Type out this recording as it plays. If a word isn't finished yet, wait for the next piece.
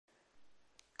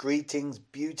Greetings,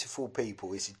 beautiful people.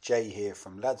 This is Jay here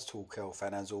from Lads Talk Health,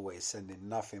 and as always, sending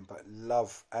nothing but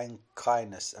love and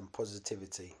kindness and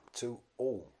positivity to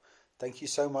all. Thank you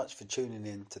so much for tuning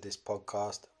in to this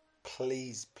podcast.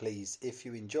 Please, if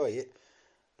you enjoy it,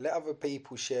 let other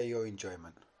people share your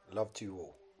enjoyment. Love to you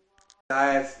all.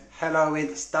 Live, hello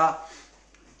Insta.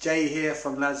 Jay here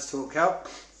from Lads Talk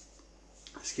Health.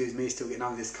 Excuse me, still getting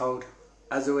over this cold.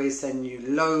 As always, send you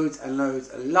loads and loads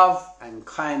of love and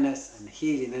kindness and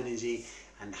healing energy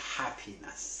and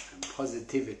happiness and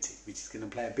positivity, which is going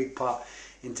to play a big part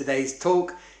in today's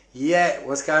talk. Yeah,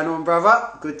 what's going on, brother?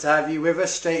 Good to have you with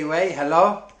us straight away.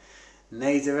 Hello,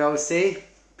 Nader LC.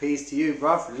 Peace to you,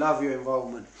 bruv. Love your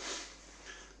involvement.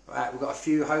 Right, we've got a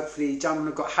few hopefully jumping.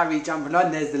 We've got Harry jumping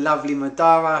on. There's the lovely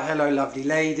Madara. Hello, lovely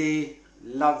lady.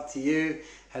 Love to you.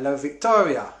 Hello,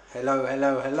 Victoria.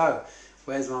 Hello.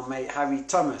 Where's my mate Harry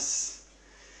Thomas?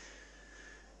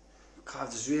 God,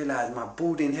 I just realised my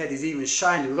balding head is even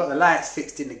shiny. We've got the lights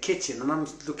fixed in the kitchen and I'm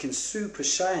looking super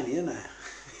shiny, isn't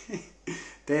I?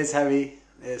 There's Harry.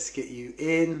 Let's get you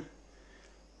in.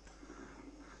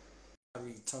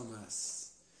 Harry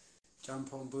Thomas.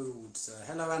 Jump on board.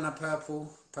 Hello Anna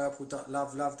Purple.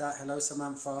 Purple.love, love that. Hello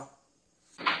Samantha.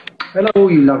 Hello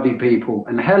you lovely people.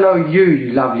 And hello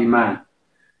you lovely man.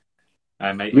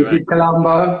 Hi mate. Mrs.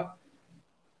 Colombo.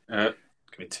 Give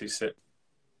me 2 seconds.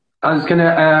 I was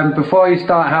gonna before you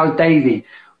start, how's Daisy?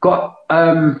 Got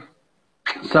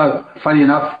so funny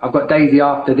enough, I've got Daisy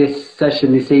after this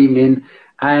session this evening,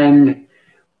 and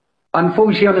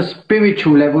unfortunately on a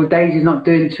spiritual level, Daisy's not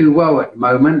doing too well at the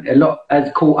moment. A lot has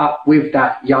caught up with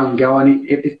that young girl, and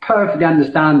it's perfectly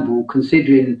understandable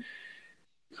considering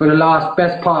for the last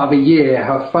best part of a year,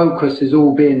 her focus has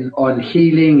all been on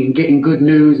healing and getting good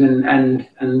news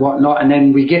and whatnot. And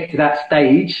then we get to that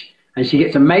stage and she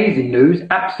gets amazing news,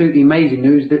 absolutely amazing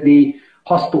news that the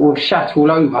hospital have shut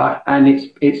all over and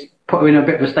it's put her in a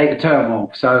bit of a state of turmoil.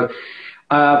 So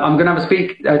I'm going to have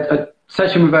a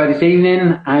session with her this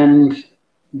evening and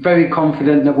very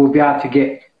confident that we'll be able to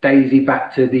get Daisy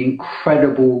back to the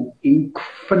incredible,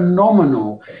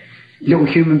 phenomenal little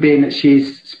human being that she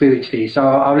is spiritually. So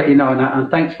I'll let you know on that, and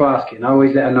thanks for asking. I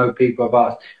always let her know people have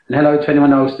asked. And hello to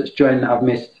anyone else that's joined that I've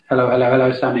missed.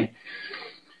 Hello Sammy.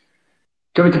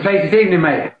 Do you want me to play this evening,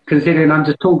 mate? Considering I'm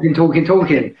just talking.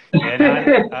 Yeah,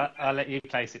 no, I'll let you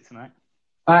place it tonight.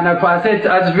 I know, but I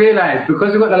just realised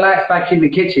because we've got the lights back in the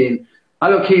kitchen, I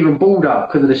look even balder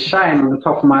because of the shine on the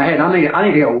top of my head. I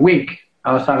need to get a wig.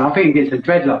 I was saying, I think it's some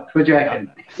dreadlocks. What do you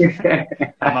reckon?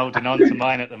 I'm holding on to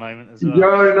mine at the moment as well.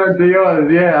 You're on to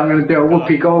yours, yeah. I'm going to do a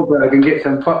Whoopi Goldberg and get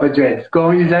some proper dreads. Go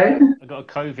on, you say? I've got a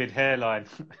COVID hairline.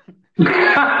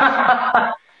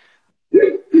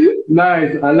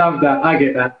 Nice, I love that. I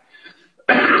get that.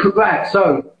 Right,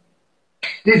 so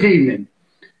this evening,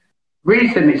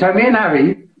 recently, so me and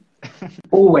Harry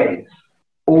always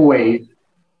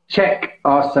check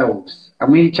ourselves.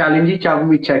 And we challenge each other and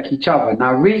we check each other.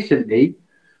 Now, recently,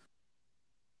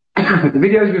 the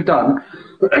videos we've done,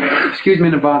 excuse me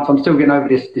in advance, I'm still getting over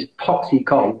this poxy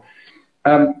cold.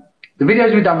 The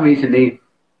videos we've done recently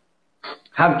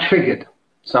have triggered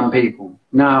some people.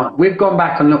 Now, we've gone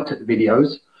back and looked at the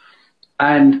videos.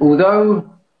 And although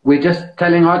we're just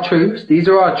telling our truths, these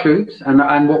are our truths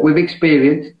and what we've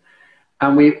experienced.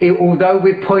 And although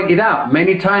we've pointed out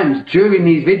many times during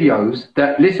these videos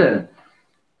that, listen,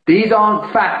 these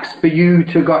aren't facts for you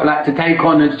to take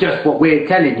on as just what we're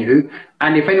telling you.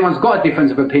 And if anyone's got a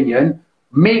difference of opinion,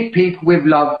 meet people with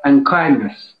love and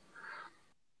kindness.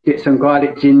 Get some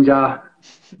garlic ginger.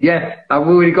 Yes, I've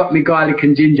already got me garlic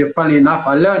and ginger. Funny enough,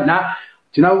 I learned that.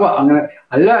 Do you know what?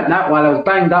 I learned that while I was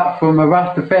banged up from a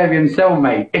Rastafarian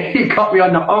cellmate. He got me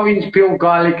on the orange peel,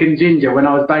 garlic and ginger when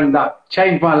I was banged up.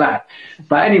 Changed my life.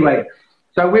 But anyway,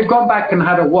 so we've gone back and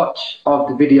had a watch of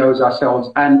the videos ourselves.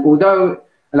 And although,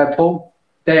 hello Paul,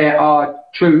 there are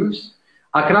truths,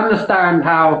 I can understand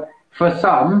how for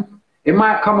some, it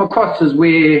might come across as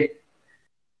we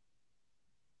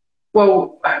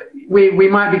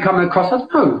might be coming across, I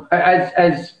don't know,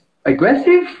 as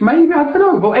aggressive, maybe, I don't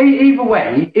know, but either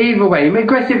way,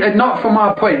 aggressive, not from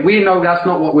our point. We know that's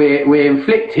not what we're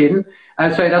inflicting,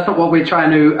 and so that's not what we're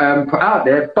trying to put out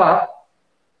there, but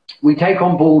we take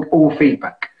on board all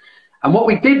feedback. And what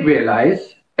we did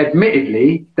realise,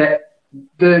 admittedly, that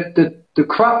the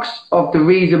crux of the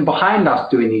reason behind us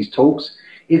doing these talks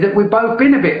is that we've both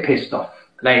been a bit pissed off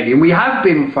lately, and we have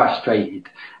been frustrated,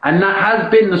 and that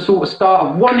has been the sort of start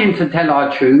of wanting to tell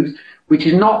our truths, which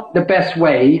is not the best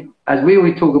way, as we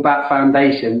always talk about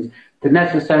foundations, to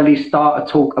necessarily start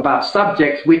a talk about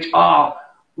subjects which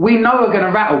we know are going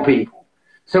to rattle people.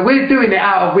 So we're doing it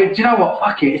out of, do you know what?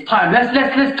 Fuck it, it's time.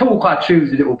 Let's talk our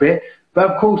truths a little bit.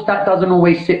 But of course, that doesn't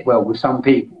always sit well with some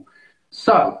people.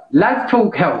 So, Lads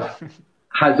Talk Health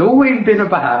has always been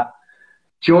about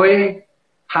joy,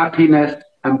 happiness,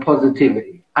 and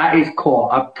positivity. At its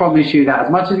core, I promise you that.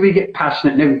 As much as we get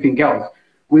passionate and everything else,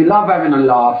 we love having a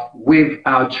laugh with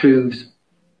our truths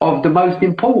of the most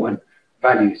important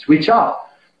values, which are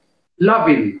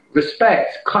loving,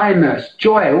 respect, kindness,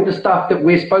 joy, all the stuff that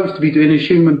we're supposed to be doing as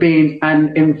human beings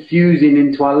and infusing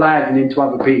into our lives and into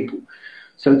other people.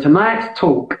 So tonight's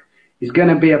talk is going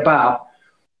to be about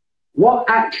what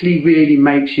actually really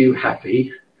makes you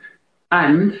happy,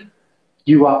 and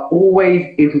you are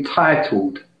always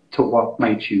entitled to what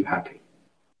makes you happy.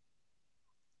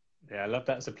 Yeah, I love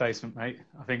that as a placement, mate.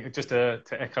 I think just to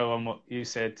echo on what you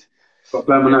said, Got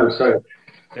blow my nose, sorry.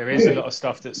 there is a lot of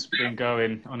stuff that's been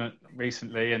going on it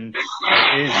recently, and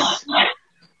it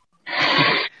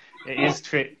is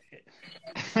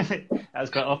that's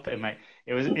got up it, mate.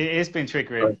 It has been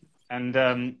triggering, and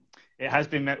it has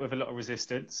been met with a lot of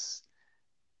resistance.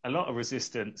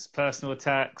 Personal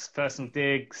attacks, personal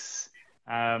digs,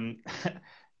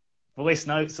 voice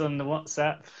notes on the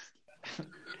WhatsApp.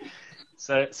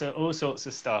 So all sorts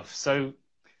of stuff. So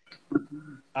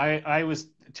I was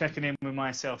checking in with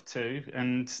myself too,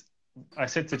 and I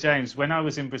said to James, when I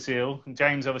was in Brazil, and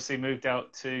James obviously moved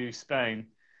out to Spain,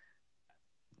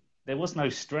 there was no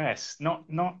stress. Not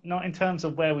in terms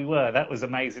of where we were. That was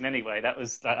amazing anyway. That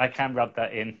was, I can rub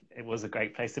that in. It was a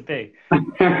great place to be.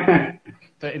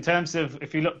 But in terms of,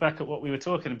 if you look back at what we were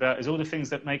talking about, is all the things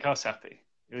that make us happy.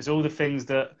 It was all the things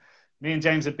that me and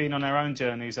James have been on our own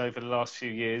journeys over the last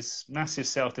few years. Massive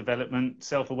self-development,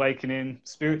 self-awakening,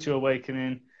 spiritual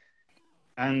awakening.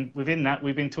 And within that,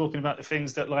 we've been talking about the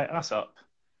things that light us up.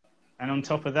 And on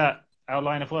top of that, our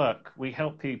line of work, we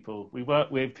help people. We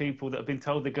work with people that have been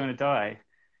told they're going to die.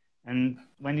 And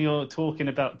when you're talking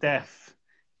about death,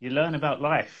 you learn about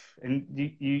life. And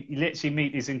you literally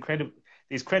meet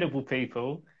these credible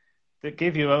people that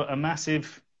give you a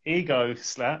massive ego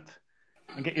slap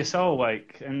and get your soul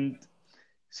awake. And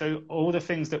so all the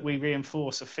things that we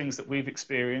reinforce are things that we've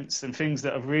experienced and things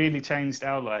that have really changed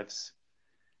our lives.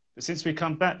 But since we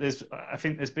come back, I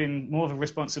think there's been more of a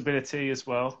responsibility as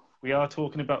well. We are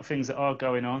talking about things that are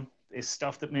going on. It's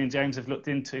stuff that me and James have looked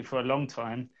into for a long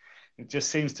time. It just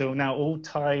seems to now all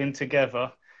tie in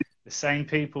together. The same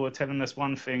people are telling us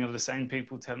one thing, or the same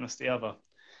people telling us the other.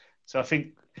 So I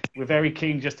think we're very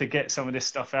keen just to get some of this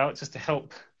stuff out, just to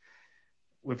help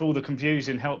with all the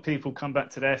confusion, help people come back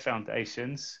to their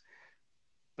foundations.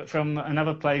 But from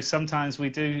another place, sometimes we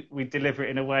deliver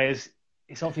it in a way as,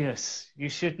 it's obvious, you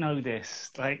should know this.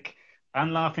 Like,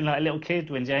 I'm laughing like a little kid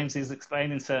when James is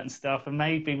explaining certain stuff, and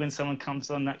maybe when someone comes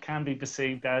on, that can be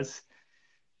perceived as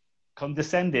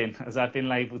condescending, as I've been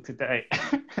labelled today.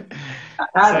 and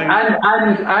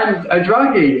a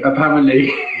druggie, apparently.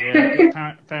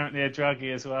 Yeah, apparently a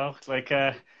druggie as well. Like,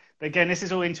 but again, this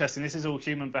is all interesting. This is all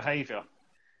human behaviour.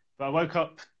 But I woke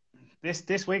up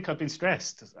this week. I've been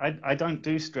stressed. I don't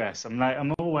do stress. I've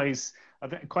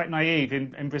been quite naive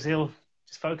in Brazil.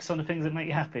 Just focus on the things that make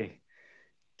you happy.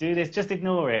 Do this, just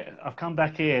ignore it. I've come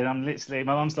back here and I'm literally,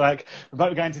 my mum's like, we're about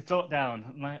to go into lockdown.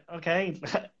 I'm like, okay,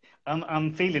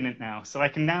 I'm feeling it now. So I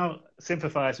can now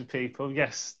sympathise with people.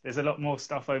 Yes, there's a lot more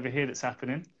stuff over here that's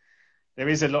happening. There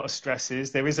is a lot of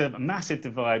stresses. There is a massive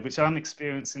divide, which I'm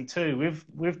experiencing too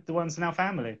with the ones in our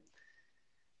family.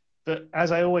 But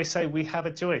as I always say, we have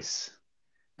a choice.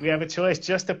 We have a choice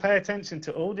just to pay attention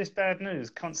to all this bad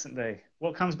news constantly.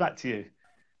 What comes back to you?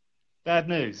 Bad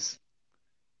news.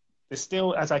 There's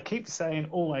still, as I keep saying,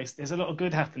 always, there's a lot of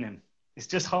good happening. It's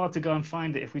just hard to go and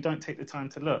find it if we don't take the time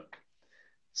to look.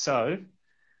 So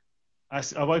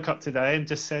I woke up today and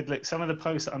just said, look, some of the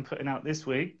posts that I'm putting out this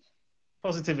week,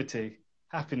 positivity,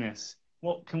 happiness.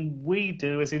 What can we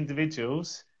do as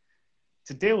individuals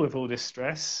to deal with all this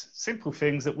stress? Simple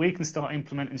things that we can start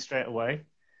implementing straight away.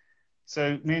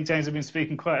 So me and James have been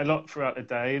speaking quite a lot throughout the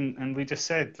day, and we just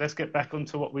said, let's get back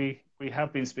onto what we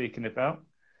have been speaking about.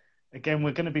 Again,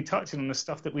 we're going to be touching on the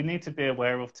stuff that we need to be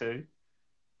aware of too.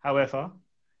 However,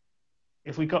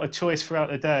 if we've got a choice throughout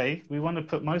the day, we want to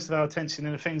put most of our attention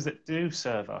in the things that do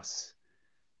serve us.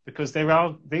 Because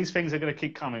these things are going to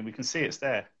keep coming. We can see it's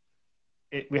there.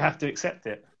 We have to accept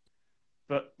it.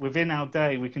 But within our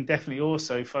day, we can definitely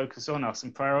also focus on us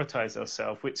and prioritize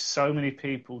ourselves, which so many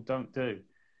people don't do.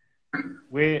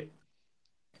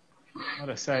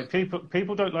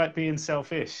 People don't like being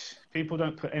selfish. People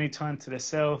don't put any time to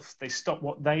themselves. They stop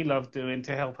what they love doing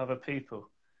to help other people.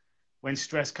 When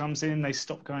stress comes in, they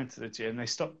stop going to the gym. They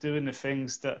stop doing the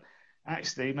things that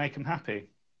actually make them happy.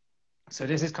 So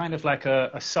this is kind of like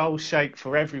a soul shake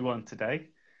for everyone today,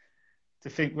 to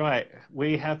think, right,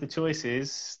 we have the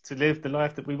choices to live the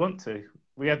life that we want to.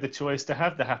 We have the choice to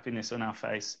have the happiness on our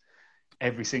face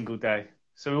every single day.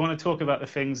 So we want to talk about the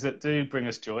things that do bring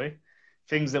us joy,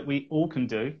 things that we all can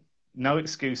do. No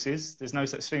excuses. There's no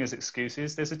such thing as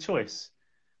excuses. There's a choice.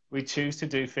 We choose to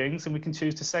do things and we can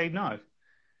choose to say no.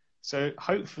 So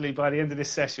hopefully by the end of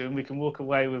this session, we can walk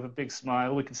away with a big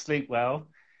smile, we can sleep well,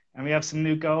 and we have some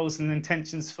new goals and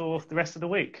intentions for the rest of the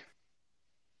week.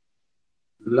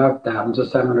 Love that. I'm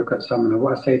just having a look at some of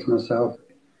what I say to myself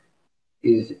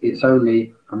is it's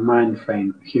only a mind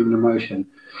frame, human emotion.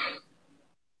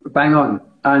 Bang on.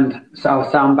 And so I'll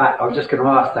sound back. I was just going to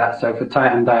ask that. So for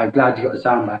Titan Day, I'm glad you got the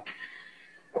sound back.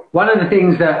 One of the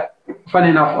things that, funny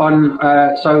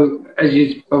enough, so as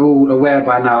you are all aware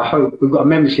by now, I hope we've got a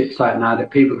membership site now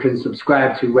that people can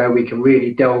subscribe to, where we can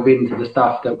really delve into the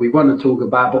stuff that we want to talk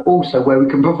about, but also where we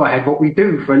can provide what we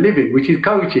do for a living, which is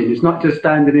coaching. It's not just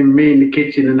standing in me in the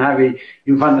kitchen and Harry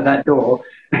in front of that door.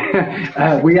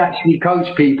 We actually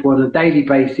coach people on a daily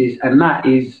basis, and that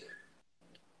is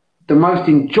the most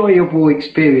enjoyable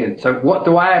experience. So what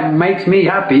makes me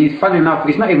happy, funny enough,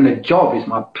 it's not even a job, it's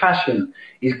my passion,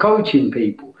 is coaching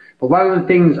people. But one of the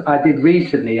things I did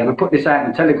recently, and I put this out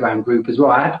in the Telegram group as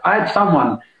well, I had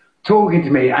someone talking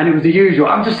to me, and it was the usual,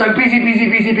 I'm just so busy,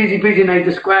 and they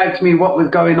described to me what was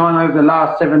going on over the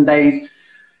last 7 days.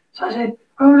 So I said,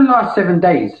 over the last 7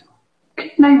 days, can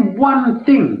you name one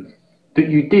thing that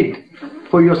you did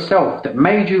for yourself that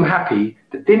made you happy,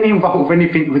 that didn't involve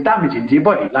anything that was damaging to your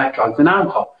body, like drugs and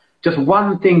alcohol? Just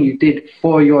one thing you did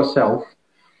for yourself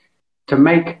to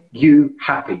make you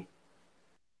happy.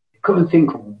 I couldn't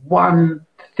think of one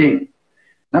thing.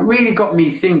 That really got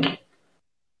me thinking,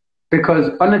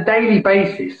 because on a daily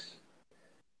basis,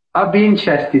 I'd be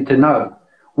interested to know,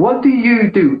 what do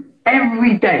you do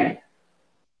every day?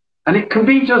 And it can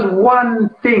be just one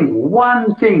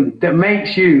thing that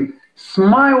makes you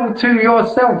smile to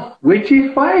yourself, which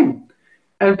is fine.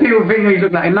 And people think you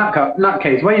look like a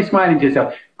nutcase. Why are you smiling to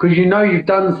yourself? Because you know you've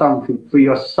done something for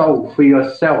your soul, for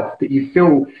yourself, that you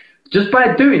feel just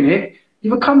by doing it,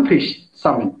 you've accomplished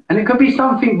something. And it could be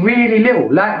something really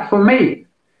little. Like for me,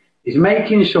 is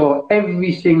making sure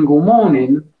every single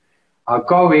morning I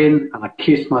go in and I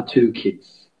kiss my 2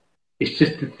 kids. It's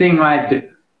just the thing I do.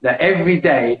 That every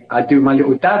day I do my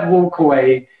little dad walk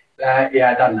away.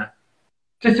 Yeah, I done that.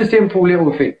 Just a simple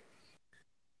little thing.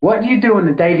 What do you do on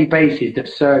a daily basis that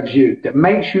serves you, that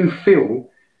makes you feel,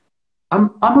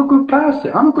 I'm a good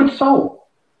person, I'm a good soul?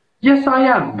 Yes, I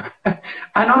am.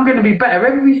 And I'm going to be better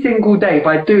every single day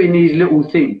by doing these little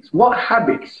things. What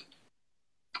habits?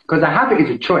 Because a habit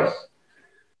is a choice.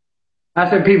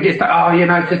 That's when people get stuck, oh, you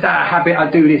know, it's just out of habit,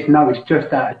 I do this. No, it's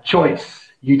just out of choice.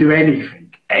 You do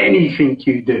anything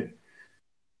you do.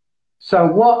 So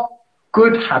what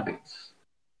good habits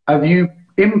have you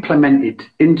implemented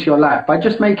into your life by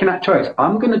just making that choice?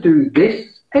 I'm going to do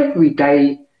this every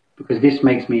day because this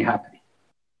makes me happy.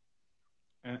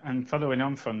 And following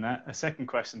on from that, a second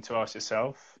question to ask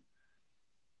yourself,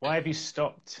 why have you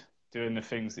stopped doing the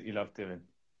things that you love doing?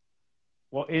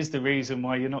 What is the reason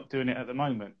why you're not doing it at the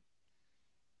moment?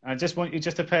 I just want you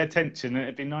just to pay attention, and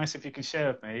it'd be nice if you can share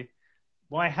with me,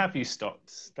 why have you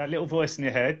stopped? That little voice in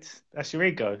your head, that's your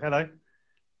ego. Hello.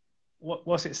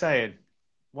 What's it saying?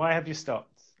 Why have you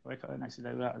stopped? Wake up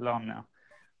actually without alarm now.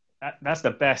 That's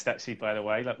the best, actually, by the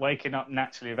way, like waking up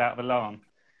naturally without an alarm.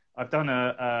 I've done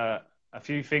a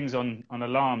few things on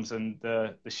alarms, and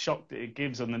the shock that it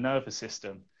gives on the nervous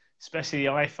system, especially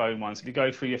the iPhone ones. If you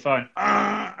go through your phone,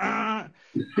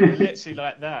 literally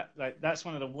like that. Like that's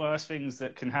one of the worst things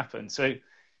that can happen. So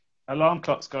alarm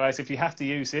clocks, guys, if you have to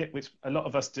use it, which a lot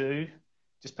of us do,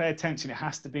 just pay attention. It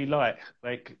has to be light.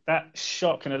 Like that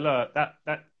shock and alert,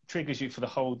 that triggers you for the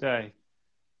whole day.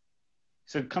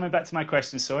 So coming back to my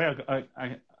question, sorry,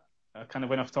 I kind of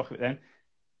went off topic then.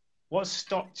 What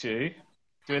stopped you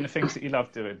doing the things that you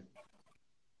love doing?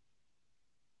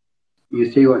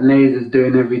 You see what Naze is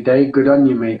doing every day? Good on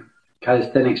you, mate.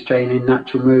 Calisthenics training,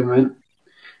 natural movement.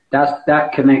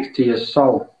 That connects to your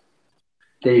soul.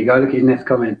 There you go. Look at his next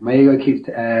comment. My ego keeps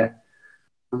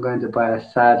I'm going to buy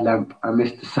a sad lamp. I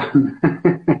missed the sun.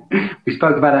 We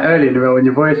spoke about it earlier in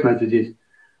your voice messages.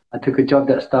 I took a job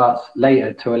that starts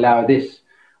later to allow this.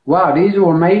 Wow, these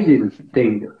are amazing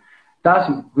things.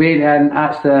 That's really, and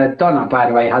that's Donna, by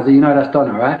the way, Hazzy. You know that's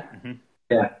Donna, right? Mm-hmm.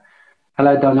 Yeah.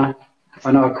 Hello, Donna.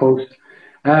 I know, of course.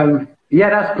 Yeah,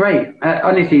 that's great.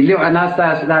 Honestly, look, and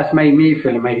that's made me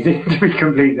feel amazing, to be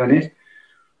completely honest.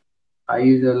 I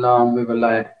use an alarm with a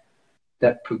light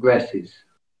that progresses.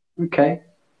 Okay.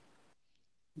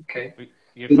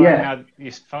 Yeah,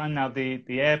 You find now the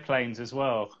airplanes as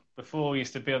well. Before, we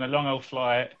used to be on a long old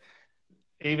flight,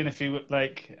 even if you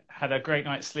like had a great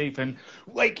night's sleep and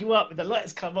wake you up and the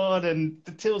lights come on and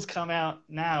the tills come out.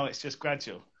 Now it's just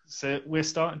gradual. So we're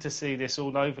starting to see this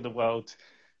all over the world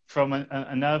from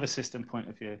a nervous system point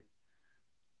of view.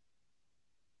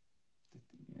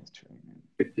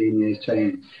 15 years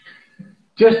training.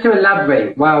 Just to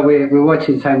elaborate, while we're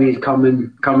watching Sammy's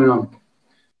coming on,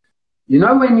 you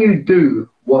know, when you do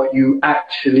what you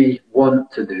actually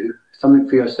want to do, something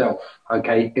for yourself,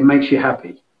 okay, it makes you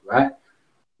happy, right?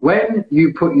 When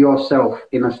you put yourself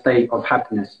in a state of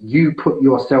happiness, you put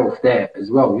yourself there as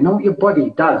well. You know what your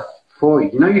body does for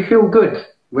you. You know, you feel good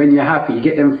when you're happy. You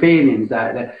get them feelings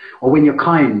that, or when you're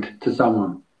kind to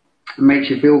someone, it makes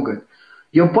you feel good.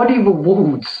 Your body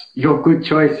rewards your good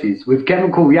choices with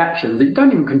chemical reactions that you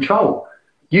don't even control.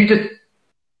 You just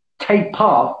take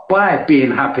part by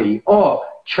being happy or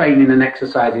training and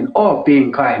exercising or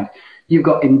being kind. You've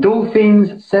got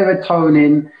endorphins,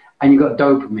 serotonin, and you've got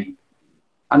dopamine.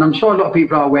 And I'm sure a lot of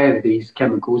people are aware of these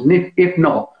chemicals. And if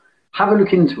not, have a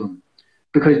look into them.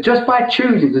 Because just by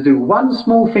choosing to do one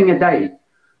small thing a day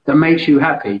that makes you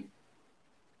happy,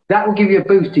 that will give you a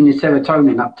boost in your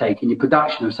serotonin uptake, in your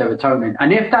production of serotonin.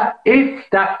 And if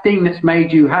that thing that's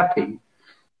made you happy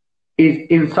is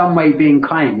in some way being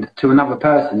kind to another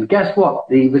person, guess what?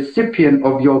 The recipient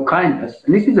of your kindness,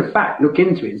 and this is a fact, look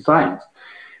into it in science,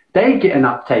 they get an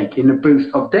uptake in the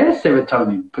boost of their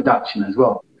serotonin production as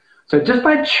well. So just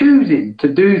by choosing to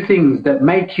do things that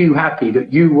make you happy,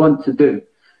 that you want to do,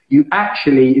 you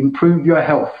actually improve your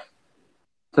health.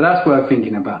 So that's worth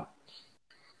thinking about.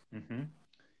 Mm-hmm.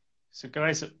 So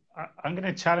guys, I'm going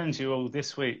to challenge you all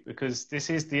this week, because this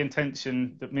is the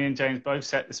intention that me and James both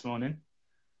set this morning.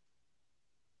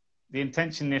 The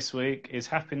intention this week is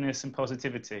happiness and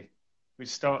positivity, which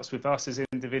starts with us as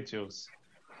individuals.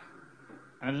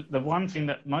 And the one thing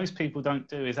that most people don't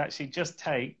do is actually just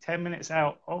take 10 minutes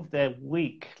out of their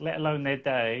week, let alone their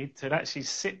day, to actually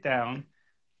sit down.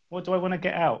 What do I want to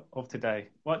get out of today?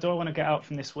 What do I want to get out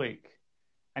from this week?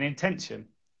 An intention.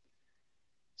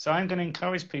 So I'm going to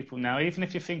encourage people now, even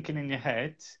if you're thinking in your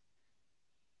head,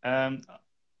 I'll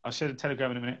show the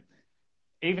Telegram in a minute.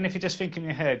 Even if you're just thinking in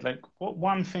your head, like, what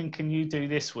one thing can you do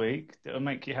this week that will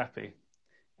make you happy?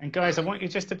 And guys, I want you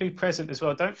just to be present as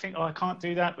well. Don't think, oh, I can't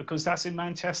do that because that's in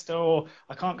Manchester, or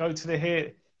I can't go to the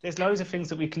here. There's loads of things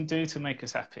that we can do to make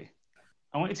us happy.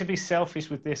 I want you to be selfish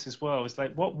with this as well. It's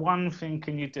like, what one thing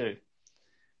can you do?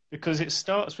 Because it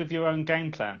starts with your own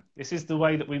game plan. This is the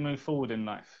way that we move forward in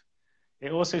life.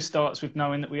 It also starts with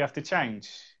knowing that we have to change.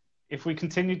 If we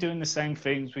continue doing the same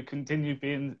things, we continue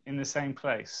being in the same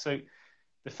place. So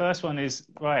the first one is,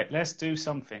 right, let's do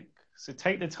something. So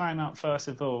take the time out first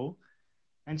of all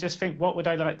and just think, what would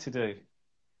I like to do?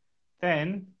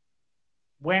 Then,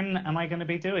 when am I going to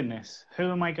be doing this? Who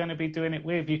am I going to be doing it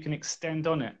with? You can extend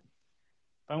on it.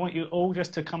 But I want you all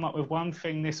just to come up with one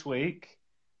thing this week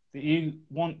that you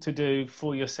want to do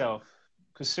for yourself.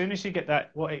 Because as soon as you get that,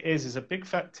 what it is a big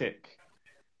fat tick.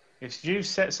 If you've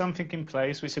set something in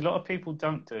place, which a lot of people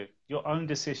don't do, your own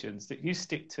decisions that you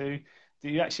stick to, that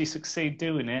you actually succeed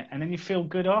doing it, and then you feel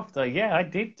good after. Yeah, I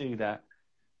did do that.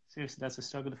 Seriously, that's a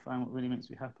struggle to find what really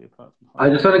makes me happy apart from I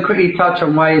just want to quickly touch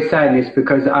on why you're saying this,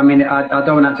 because I mean, I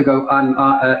don't want that to go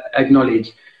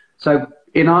unacknowledged. So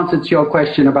in answer to your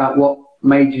question about what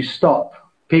made you stop,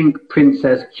 Pink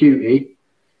Princess Cutie,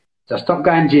 so I stopped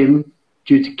going gym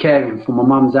due to caring for my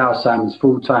mum's Alzheimer's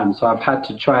full time. So I've had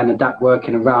to try and adapt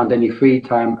working around any free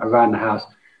time around the house.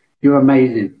 You're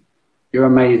amazing. You're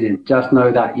amazing. Just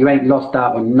know that you ain't lost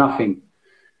out on nothing.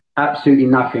 Absolutely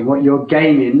nothing. What you're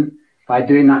gaining by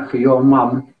doing that for your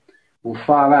mum will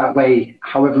far outweigh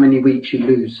however many weeks you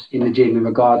lose in the gym in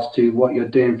regards to what you're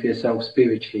doing for yourself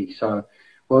spiritually. So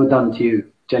well done to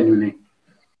you, genuinely.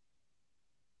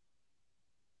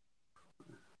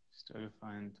 Still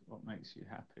find what makes you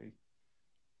happy.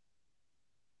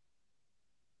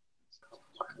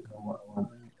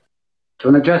 Do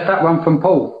you want to address that one from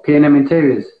Paul, P&M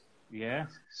Interiors? Yeah.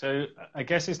 So I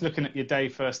guess it's looking at your day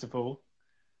first of all.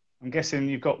 I'm guessing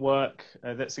you've got work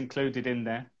that's included in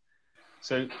there.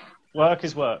 So work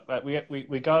is work. Like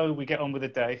we go, we get on with the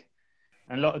day.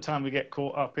 And a lot of time we get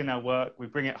caught up in our work. We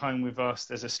bring it home with us.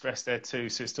 There's a stress there too.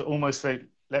 So it's to almost like,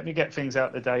 let me get things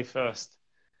out the day first.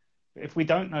 But if we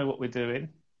don't know what we're doing,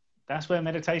 that's where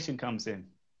meditation comes in.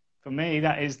 For me,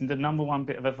 that is the number one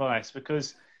bit of advice,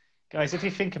 because guys, if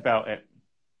you think about it,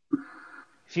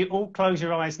 if you all close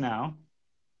your eyes now,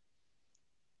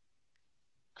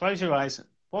 close your eyes.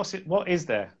 What is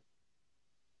there?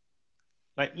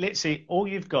 Like literally all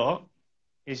you've got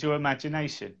is your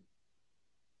imagination.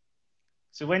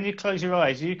 So when you close your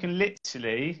eyes, you can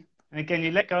literally, and again,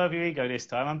 you let go of your ego this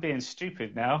time. I'm being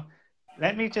stupid now.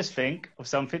 Let me just think of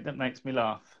something that makes me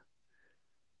laugh.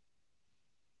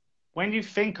 When you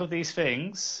think of these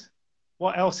things,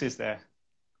 what else is there?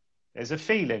 There's a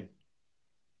feeling.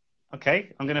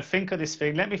 Okay, I'm going to think of this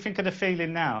feeling. Let me think of the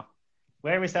feeling now.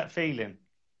 Where is that feeling?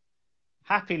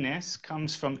 Happiness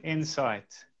comes from inside.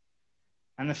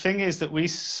 And the thing is that we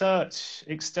search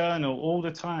external all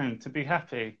the time to be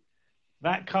happy.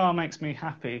 That car makes me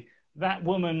happy. That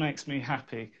woman makes me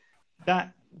happy.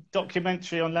 That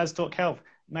documentary on Lads Talk Health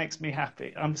makes me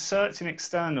happy. I'm searching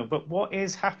external, but what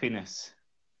is happiness?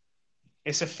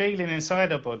 It's a feeling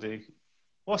inside our body.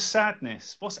 What's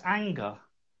sadness? What's anger?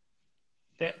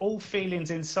 They're all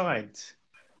feelings inside.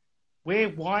 We're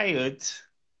wired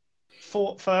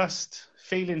thought first,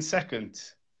 feeling second.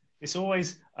 It's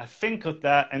always, I think of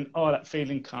that and oh, that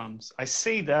feeling comes. I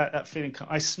see that, that feeling comes.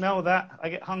 I smell that, I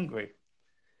get hungry.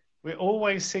 We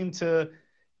always seem to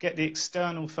get the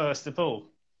external first of all.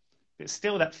 But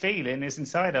still that feeling is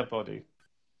inside our body.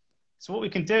 So what we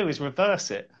can do is reverse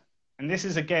it. And this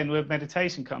is, again, where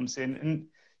meditation comes in. And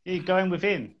you're going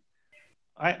within.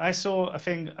 I saw a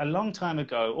thing a long time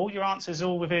ago. All your answers are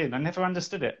all within. I never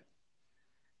understood it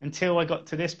until I got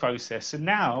to this process. So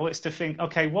now it's to think,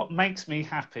 okay, what makes me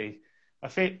happy? I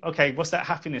think, okay, what's that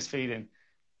happiness feeling?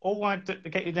 All I do to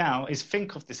get you now is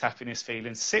think of this happiness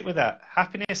feeling. Sit with that.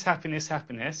 Happiness, happiness,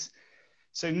 happiness.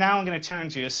 So now I'm going to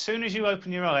challenge you. As soon as you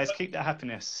open your eyes, keep that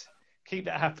happiness. Keep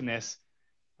that happiness.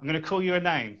 I'm going to call you a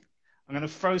name. I'm going to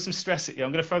throw some stress at you.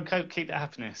 I'm going to throw coke. Keep that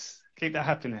happiness. Keep that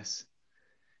happiness.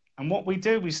 And what we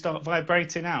do, we start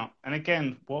vibrating out. And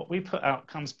again, what we put out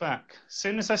comes back. As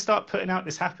soon as I start putting out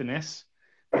this happiness,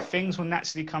 the things will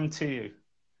naturally come to you.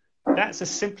 That's a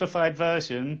simplified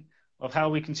version of how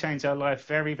we can change our life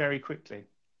very, very quickly.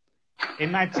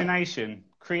 Imagination,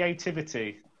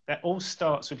 creativity, that all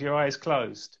starts with your eyes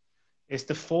closed. It's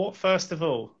the thought, first of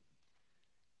all.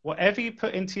 Whatever you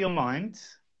put into your mind,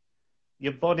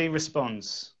 your body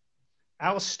responds.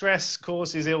 Our stress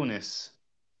causes illness.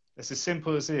 It's as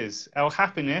simple as it is. Our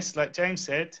happiness, like James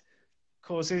said,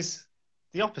 causes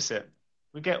the opposite.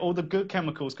 We get all the good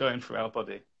chemicals going through our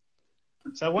body.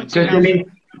 So I want you to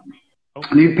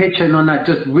new picture on that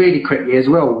just really quickly as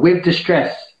well. With the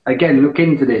stress, again, look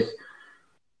into this.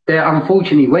 There,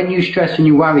 unfortunately, when you stress and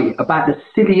you worry about the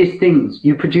silliest things,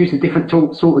 you produce a different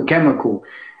sort of chemical,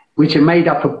 which are made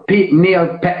up of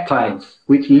neopeptides,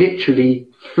 which literally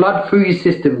flood through your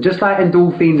system, just like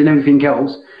endorphins and everything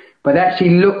else, but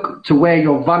actually look to where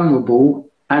you're vulnerable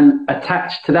and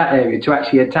attach to that area to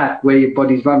actually attack where your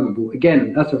body's vulnerable.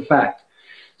 Again, that's a fact.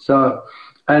 So,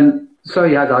 and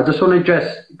sorry, Hazza, I just want to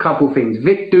address a couple of things.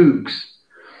 Vic Dukes,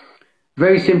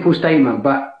 very simple statement,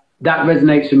 but that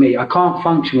resonates with me. I can't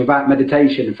function without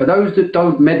meditation. For those that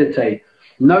don't meditate,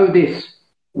 know this.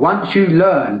 Once you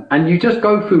learn, and you just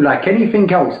go through like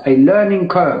anything else, a learning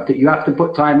curve that you have to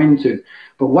put time into.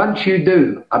 But once you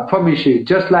do, I promise you,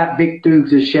 just like Vic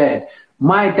Dukes has shared,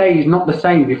 my day is not the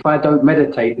same if I don't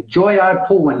meditate. The joy I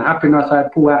pull and happiness I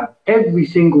pull out of every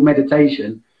single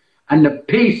meditation, and the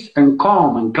peace and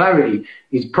calm and clarity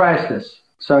is priceless.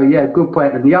 So yeah, good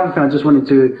point. And the other thing I just wanted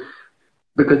to,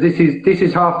 because this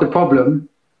is half the problem,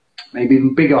 maybe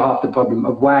even bigger half the problem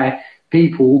of why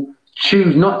people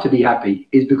choose not to be happy,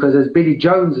 is because, as Billy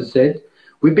Jones has said,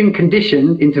 we've been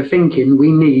conditioned into thinking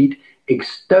we need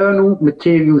external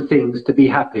material things to be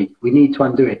happy. We need to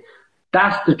undo it.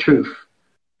 That's the truth.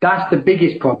 That's the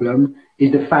biggest problem,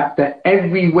 is the fact that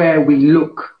everywhere we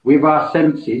look with our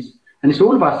senses, and it's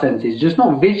all of our senses, just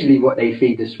not visually what they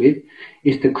feed us with,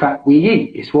 it's the crap we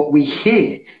eat, it's what we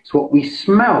hear, it's what we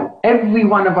smell. Every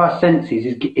one of our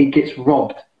senses, it gets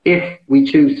robbed, if we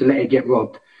choose to let it get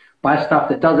robbed, by stuff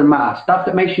that doesn't matter, stuff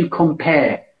that makes you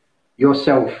compare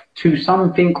yourself to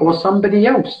something or somebody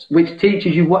else, which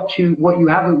teaches you what you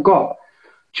haven't got.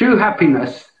 True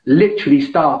happiness literally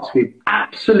starts with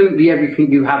absolutely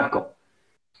everything you have got.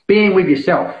 Being with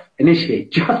yourself initially,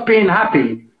 just being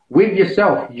happy with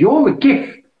yourself. You're a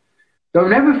gift.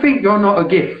 Don't ever think you're not a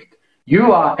gift.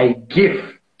 You are a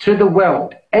gift to the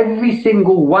world. Every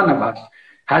single one of us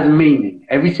has meaning.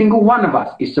 Every single one of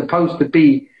us is supposed to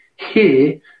be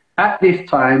here at this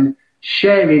time,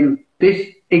 sharing this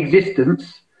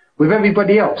existence with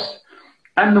everybody else.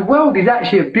 And the world is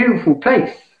actually a beautiful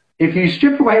place. If you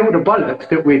strip away all the bollocks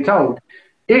that we're told,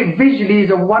 it visually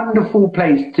is a wonderful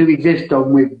place to exist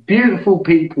on, with beautiful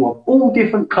people of all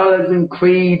different colours and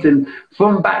creeds and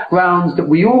from backgrounds that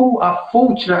we all are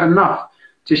fortunate enough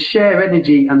to share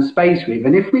energy and space with.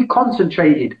 And if we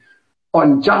concentrated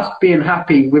on just being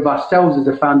happy with ourselves as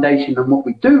a foundation and what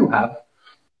we do have,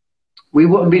 we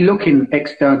wouldn't be looking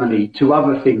externally to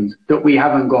other things that we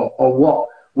haven't got or what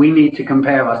we need to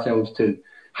compare ourselves to.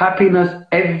 Happiness,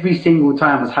 every single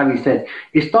time, as Harry said,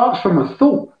 it starts from a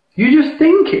thought. You just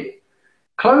think it.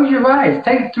 Close your eyes.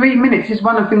 Take 3 minutes. This is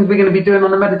one of the things we're going to be doing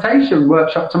on the meditation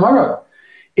workshop tomorrow,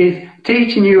 is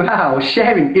teaching you how,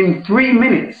 sharing in 3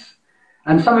 minutes.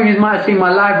 And some of you might have seen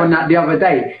my live on that the other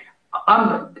day.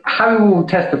 Harry will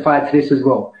testify to this as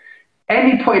well.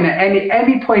 Any point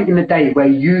in the day where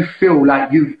you feel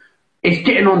like it's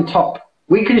getting on top,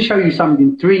 we can show you something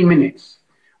in 3 minutes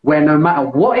where no matter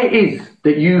what it is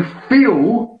that you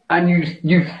feel and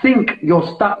you think you're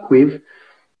stuck with,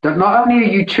 that not only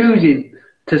are you choosing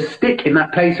to stick in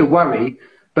that place of worry,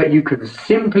 but you can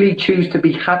simply choose to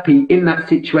be happy in that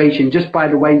situation just by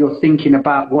the way you're thinking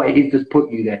about what it is that's put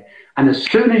you there. And as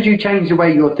soon as you change the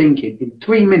way you're thinking, in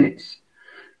 3 minutes,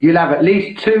 you'll have at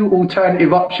least 2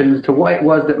 alternative options to what it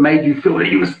was that made you feel that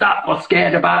you were stuck or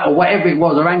scared about or whatever it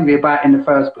was or angry about in the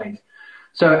first place.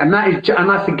 So, and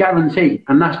that's a guarantee.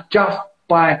 And that's just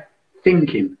by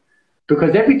thinking.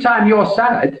 Because every time you're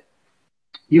sad,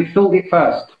 you thought it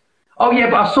first. Oh yeah,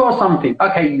 but I saw something.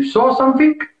 Okay, you saw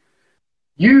something.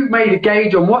 You made a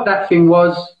gauge on what that thing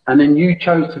was, and then you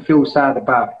chose to feel sad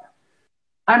about it.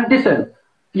 And listen,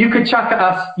 you could chuck at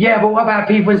us, yeah, but what about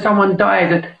people when someone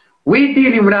dies? And we're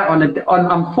dealing with that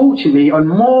unfortunately,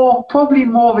 on probably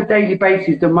more of a daily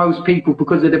basis than most people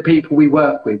because of the people we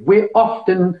work with. We're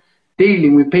often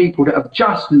dealing with people that have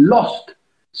just lost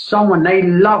someone they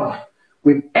love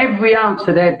with every ounce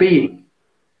of their being.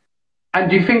 And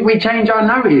do you think we change our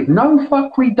narrative? No,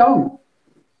 fuck, we don't.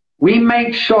 We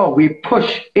make sure we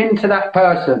push into that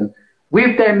person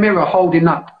with their mirror holding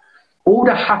up all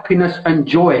the happiness and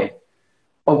joy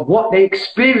of what they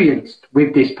experienced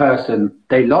with this person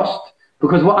they lost.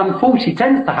 Because what unfortunately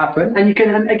tends to happen, and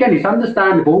again, it's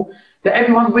understandable that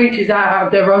everyone reaches out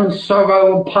of their own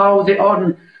sorrow and piles it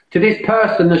on to this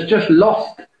person that's just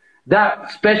lost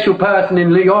that special person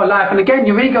in your life. And again,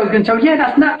 your ego is going to tell you, yeah,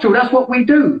 that's natural. That's what we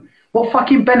do. What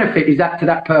fucking benefit is that to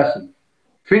that person?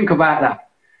 Think about that.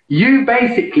 You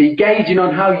basically gauging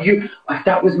on how if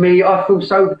that was me, I feel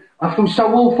so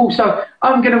awful. So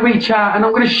I'm going to reach out and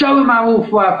I'm going to show them how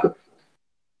awful I feel.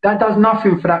 That does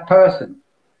nothing for that person.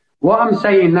 What I'm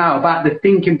saying now about the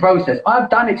thinking process, I've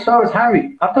done it, so has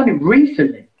Harry. I've done it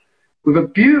recently with a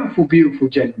beautiful, beautiful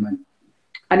gentleman.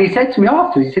 And he said to me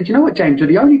after, he said, you know what, James, you're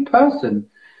the only person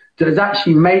that has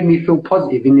actually made me feel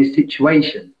positive in this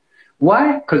situation.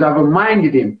 Why? Because I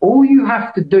reminded him, all you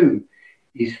have to do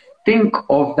is think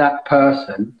of that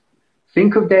person,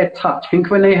 think of their touch, think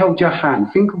of when they held your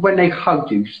hand, think of when they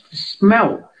hugged you,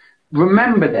 smell,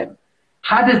 remember them.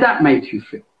 How does that make you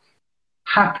feel?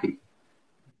 Happy.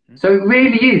 So it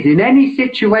really is, in any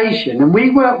situation, and we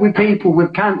work with people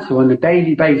with cancer on a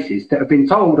daily basis that have been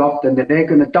told often that they're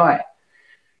going to die.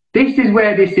 This is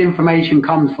where this information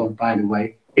comes from, by the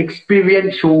way.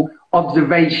 Experiential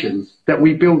observations that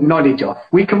we build knowledge of.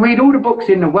 We can read all the books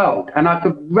in the world, and I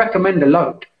could recommend a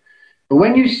load. But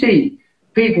when you see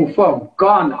people from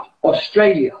Ghana,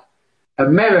 Australia,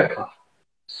 America,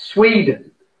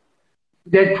 Sweden,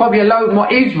 there's probably a load more,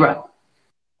 Israel,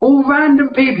 all random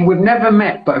people we've never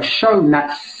met but have shown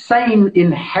that same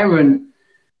inherent,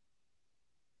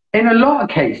 in a lot of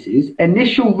cases,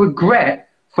 initial regret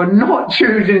for not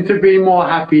choosing to be more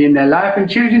happy in their life and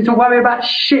choosing to worry about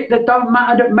shit that don't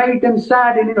matter, that made them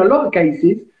sad, and in a lot of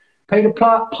cases played a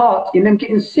part in them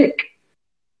getting sick.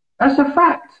 That's a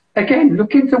fact. Again,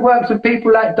 look into works of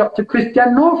people like Dr.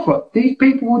 Christian Northrup. These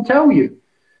people will tell you,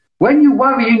 when you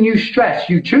worry and you stress,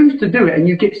 you choose to do it and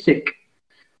you get sick.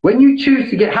 When you choose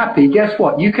to get happy, guess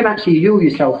what? You can actually heal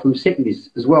yourself from sickness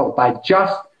as well by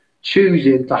just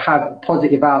choosing to have a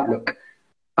positive outlook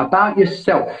about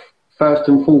yourself. First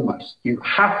and foremost, you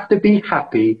have to be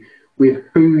happy with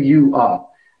who you are.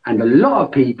 And a lot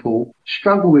of people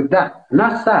struggle with that. And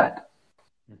that's sad.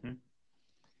 Mm-hmm.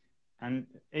 And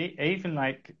even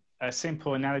like a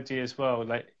simple analogy as well,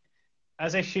 like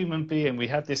as a human being, we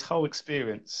have this whole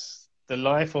experience, the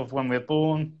life of when we're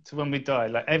born to when we die.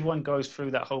 Like everyone goes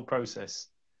through that whole process.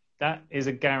 That is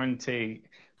a guarantee.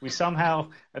 We somehow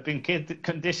have been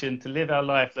conditioned to live our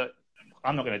life that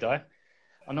I'm not going to die.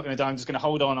 I'm not going to die. I'm just going to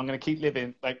hold on. I'm going to keep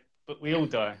living. But we all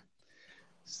die.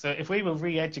 So if we were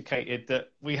re-educated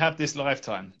that we have this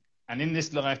lifetime, and in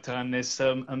this lifetime, there's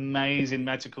some amazing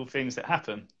magical things that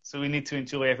happen. So we need to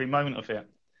enjoy every moment of it.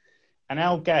 And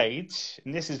our gauge,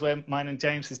 and this is where mine and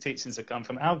James's teachings have come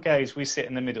from, our gauge, we sit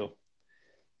in the middle.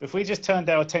 But if we just turned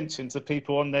our attention to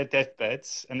people on their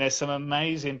deathbeds, and there's some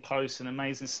amazing posts and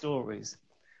amazing stories,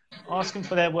 ask them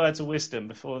for their words of wisdom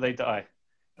before they die,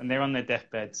 and they're on their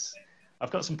deathbeds.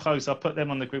 I've got some posts. I'll put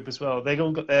them on the group as well. They've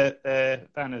all got their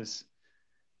banners.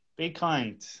 Be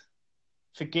kind,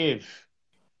 forgive,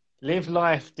 live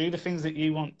life, do the things that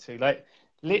you want to. Like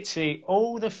literally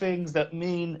all the things that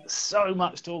mean so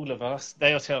much to all of us,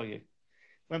 they'll tell you.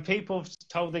 When people have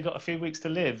told they've got a few weeks to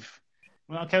live,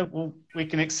 well, okay, well, we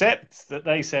can accept that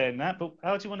they're saying that, but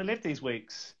how do you want to live these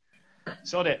weeks?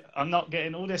 Sod it. I'm not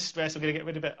getting all this stress. I'm going to get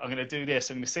rid of it. I'm going to do this.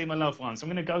 I'm going to see my loved ones. I'm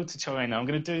going to go to China. I'm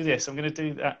going to do this. I'm going to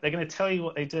do that. They're going to tell you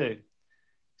what they do.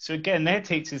 So again, their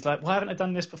teacher's like, why haven't I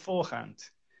done this beforehand?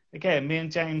 Again, me and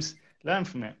James learn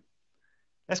from it.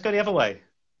 Let's go the other way.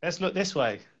 Let's look this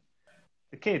way.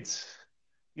 The kids,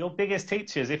 your biggest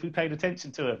teachers, if we paid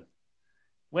attention to them,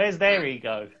 where's their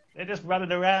ego? They're just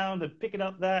running around and picking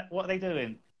up that. What are they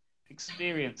doing?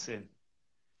 Experiencing.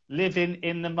 Living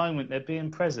in the moment. They're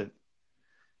being present.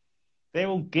 They're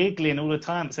all giggling all the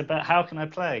time. It's about how can I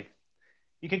play?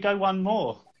 You could go one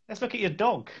more. Let's look at your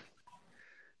dog.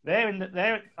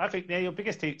 I think they're your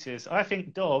biggest teachers. I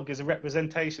think dog is a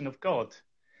representation of God.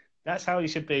 That's how you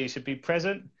should be. You should be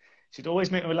present. You should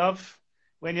always meet with love.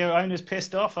 When your owner's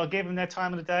pissed off, I'll give them their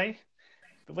time of the day.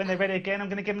 But when they're ready again, I'm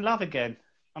going to give them love again.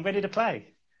 I'm ready to play.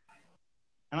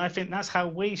 And I think that's how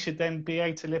we should then be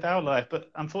able to live our life.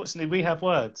 But unfortunately, we have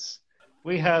words.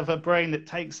 We have a brain that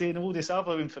takes in all this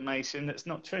other information that's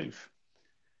not truth.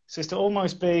 So it's to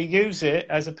almost use it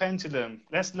as a pendulum.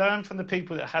 Let's learn from the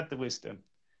people that had the wisdom.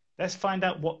 Let's find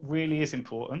out what really is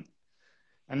important.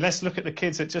 And let's look at the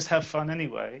kids that just have fun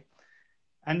anyway.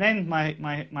 And then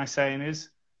my saying is,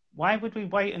 why would we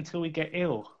wait until we get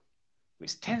ill?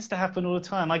 Which tends to happen all the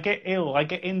time. I get ill, I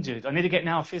get injured. I need to get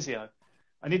now a physio.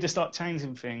 I need to start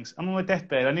changing things. I'm on my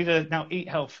deathbed. I need to now eat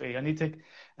healthy. I need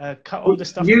to cut all the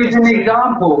stuff. Use an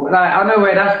example. Like, I know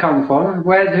where that's come from.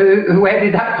 Where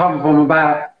did that come from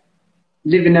about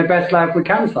living their best life with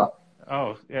cancer?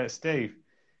 Oh, yeah, Steve.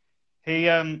 We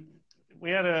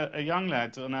had a young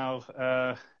lad on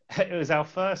our, it was our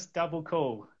first double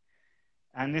call.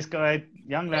 And this guy,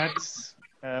 young lads,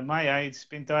 my age,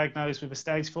 been diagnosed with a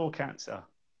stage 4 cancer.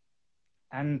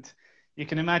 And you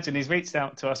can imagine he's reached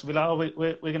out to us. We're like, oh,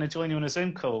 we're going to join you on a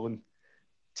Zoom call. And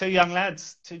two young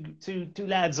lads, two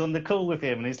lads on the call with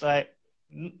him. And he's like,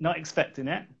 not expecting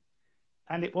it.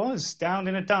 And it was down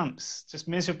in the dumps, just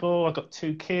miserable. I've got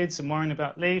 2 kids. I'm worrying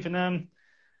about leaving them.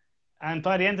 And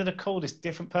by the end of the call, this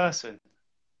different person.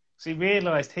 So he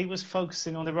realized he was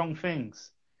focusing on the wrong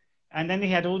things. And then he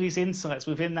had all these insights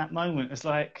within that moment. It's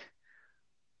like,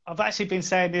 I've actually been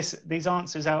saying these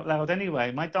answers out loud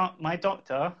anyway. My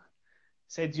doctor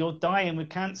said, you're dying with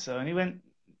cancer. And he went,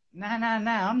 no,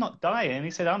 I'm not dying.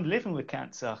 He said, I'm living with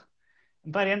cancer.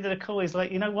 And by the end of the call, he's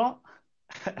like, you know what?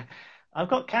 I've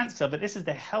got cancer, but this is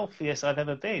the healthiest I've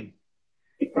ever been.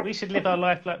 We should live our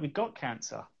life like we've got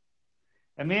cancer.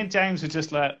 And me and James were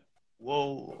just like,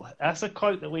 whoa, that's a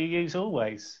quote that we use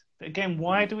always. But again,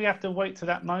 why do we have to wait to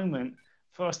that moment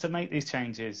for us to make these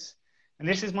changes? And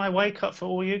this is my wake up for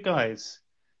all you guys.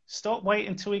 Stop waiting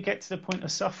until we get to the point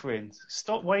of suffering.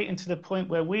 Stop waiting to the point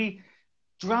where we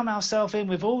drum ourselves in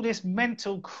with all this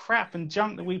mental crap and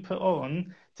junk that we put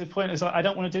on to the point it's like, I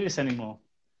don't want to do this anymore.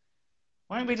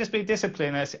 Why don't we just be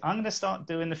disciplined and say, I'm going to start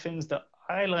doing the things that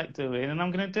I like doing and I'm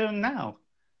going to do them now.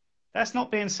 That's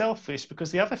not being selfish,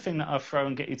 because the other thing that I'll throw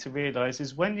and get you to realize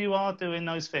is when you are doing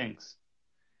those things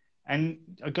and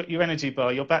I've got your energy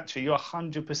bar, your battery, you're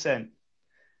 100%.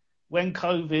 When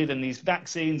COVID and these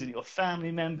vaccines and your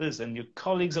family members and your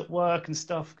colleagues at work and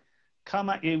stuff come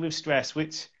at you with stress,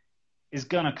 which is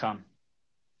going to come,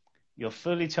 you're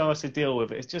fully charged to deal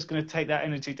with it. It's just going to take that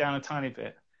energy down a tiny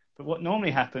bit. But what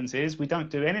normally happens is we don't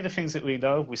do any of the things that we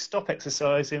love. We stop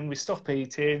exercising, we stop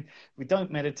eating, we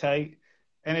don't meditate,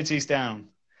 energy's down.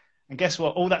 And guess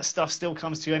what? All that stuff still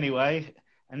comes to you anyway.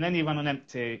 And then you run on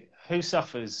empty. Who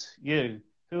suffers? You.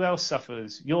 Who else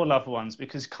suffers? Your loved ones,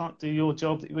 because you can't do your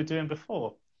job that you were doing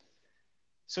before.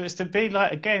 So it's to be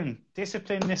like, again,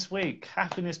 discipline this week,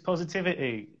 happiness,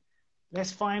 positivity.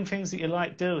 Let's find things that you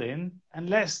like doing and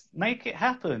let's make it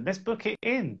happen. Let's book it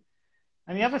in.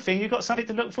 And the other thing, you've got something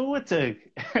to look forward to.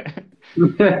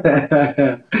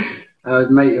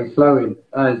 Mate, you're flowing.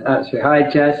 Actually, hi,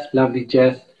 Jess. Lovely,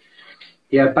 Jess.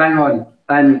 Yeah, bang on.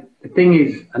 And the thing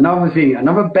is,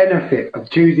 another benefit of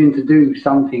choosing to do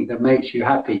something that makes you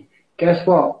happy, guess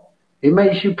what? It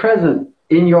makes you present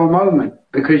in your moment,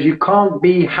 because you can't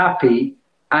be happy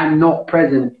and not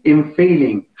present in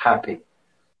feeling happy.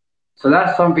 So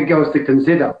that's something else to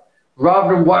consider.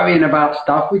 Rather than worrying about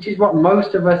stuff, which is what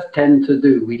most of us tend to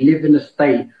do. We live in a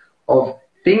state of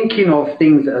thinking of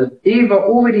things that have either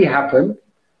already happened.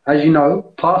 As you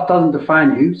know, past doesn't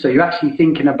define you, so you're actually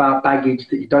thinking about baggage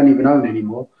that you don't even own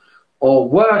anymore. or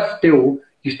worse still,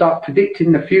 you start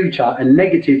predicting the future and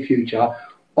negative future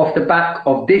off the back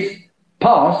of this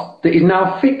past that is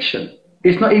now fiction.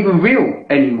 It's not even real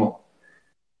anymore.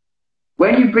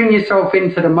 When you bring yourself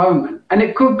into the moment, and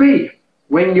it could be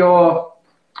when you're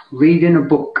reading a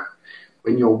book,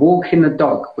 when you're walking the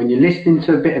dog, when you're listening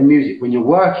to a bit of music, when you're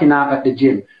working out at the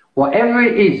gym, whatever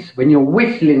it is, when you're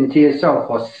whistling to yourself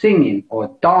or singing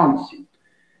or dancing,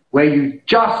 where you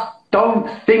just don't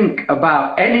think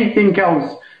about anything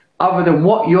else other than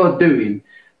what you're doing,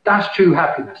 that's true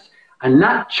happiness. And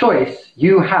that choice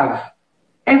you have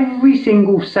every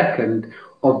single second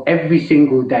of every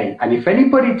single day. And if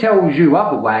anybody tells you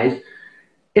otherwise,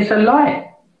 it's a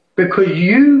lie, because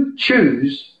you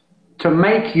choose to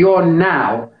make your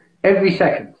now every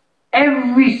second.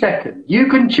 Every second. You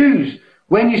can choose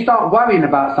when you start worrying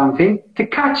about something to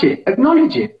catch it,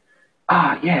 acknowledge it.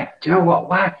 Ah, yeah, do you know what?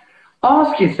 Why?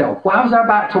 Ask yourself, why was I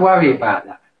about to worry about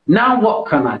that? Now what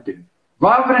can I do?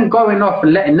 Rather than going off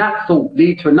and letting that thought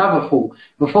lead to another thought,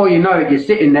 before you know it, you're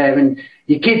sitting there and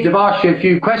your kids have asked you a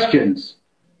few questions.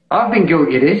 I've been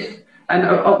guilty of this. And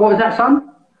what was that, son?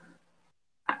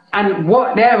 And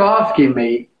what they're asking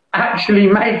me actually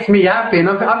makes me happy. And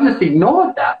I've just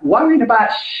ignored that, worried about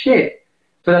shit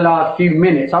for the last few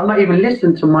minutes. I've not even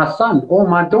listened to my son or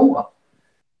my daughter.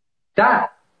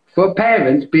 That, for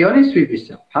parents, be honest with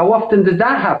yourself. How often does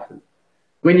that happen?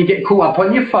 When you get caught up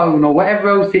on your phone or whatever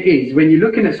else it is, when you're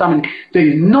looking at something that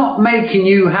is not making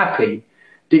you happy,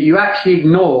 that you actually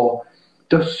ignore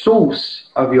the source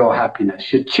of your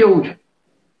happiness, your children.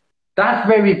 That's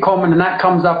very common, and that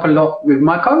comes up a lot with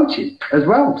my coaches as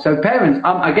well. So parents,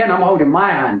 I'm holding my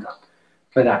hands up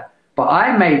for that. But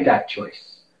I made that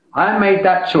choice. I made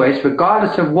that choice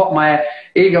regardless of what my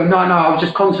ego, no, I was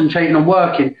just concentrating on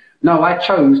working. No, I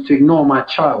chose to ignore my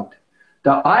child.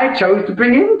 That I chose to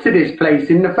bring into this place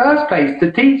in the first place,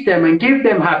 to teach them and give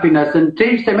them happiness and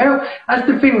teach them. That's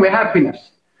the thing with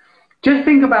happiness. Just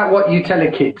think about what you tell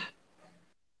a kid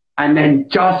and then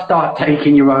just start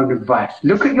taking your own advice.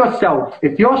 Look at yourself.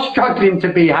 If you're struggling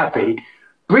to be happy,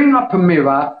 bring up a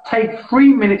mirror, take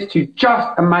 3 minutes to just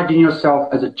imagine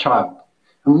yourself as a child.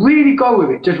 And really go with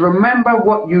it. Just remember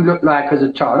what you look like as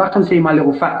a child. I can see my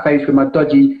little fat face with my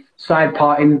dodgy side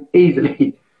parting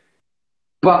easily.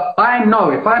 But I know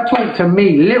if I talk to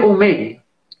me, little me,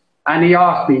 and he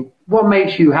asks me, what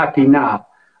makes you happy now?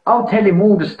 I'll tell him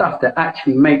all the stuff that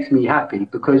actually makes me happy,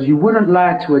 because you wouldn't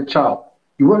lie to a child.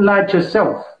 You wouldn't lie to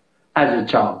yourself as a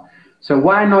child. So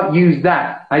why not use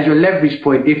that as your leverage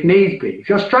point if needs be? If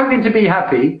you're struggling to be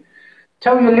happy,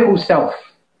 tell your little self.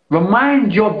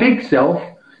 Remind your big self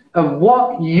of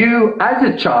what you as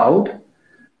a child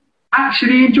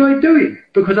actually enjoy doing.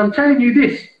 Because I'm telling you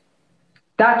this,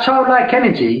 that childlike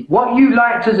energy, what you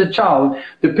liked as a child,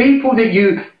 the people that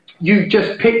you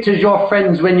just picked as your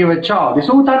friends when you were a child, it's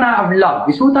all done out of love.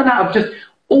 It's all done out of just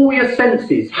all your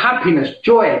senses, happiness,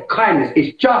 joy, kindness.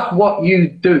 It's just what you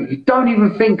do. You don't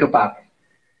even think about it.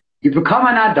 You become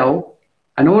an adult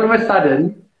and all of a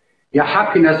sudden your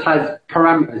happiness has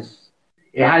parameters.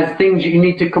 It has things you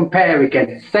need to compare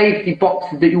against, safety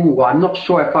boxes that you I'm not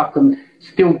sure if I can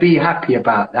still be happy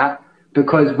about that,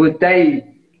 because would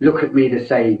they look at me the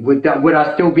same? Would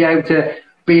I still be able to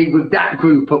be with that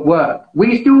group at work?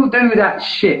 We still do that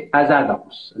shit as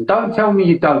adults. And don't tell me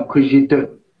you don't, because you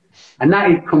do. And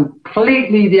that is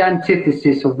completely the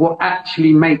antithesis of what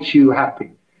actually makes you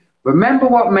happy. Remember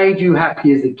what made you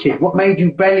happy as a kid, what made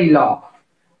you belly laugh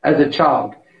as a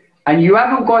child. And you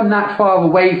haven't gone that far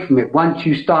away from it once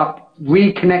you start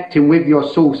reconnecting with your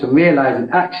source and realizing,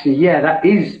 actually, yeah, that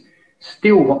is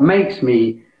still what makes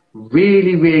me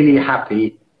really, really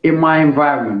happy in my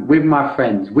environment, with my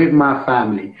friends, with my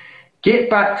family. Get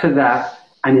back to that,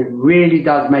 and it really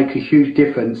does make a huge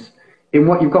difference in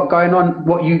what you've got going on,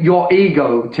 what your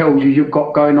ego tells you you've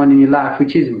got going on in your life,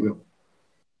 which isn't real.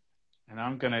 And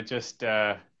I'm going to just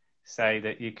say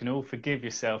that you can all forgive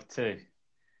yourself too,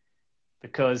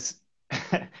 because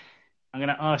I'm going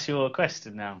to ask you all a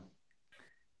question now.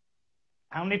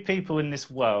 How many people in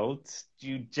this world do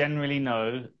you generally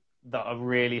know that are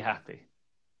really happy?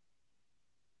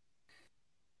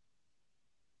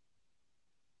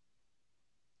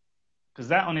 Because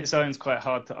that on its own is quite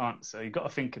hard to answer. You've got to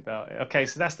think about it. Okay,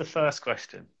 so that's the first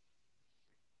question.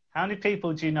 How many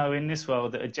people do you know in this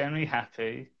world that are generally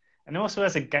happy and also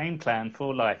has a game plan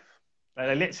for life? Like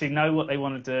they literally know what they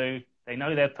want to do. They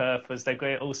know their purpose. They've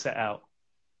got it all set out.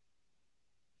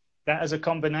 That as a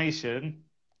combination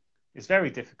is very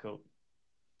difficult.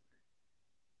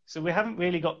 So we haven't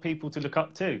really got people to look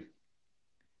up to.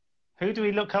 Who do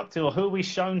we look up to, or who are we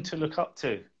shown to look up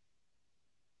to?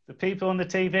 The people on the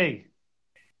TV.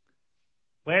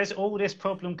 Where's all this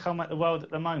problem come at the world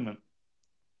at the moment?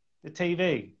 The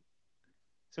TV.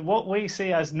 So what we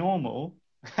see as normal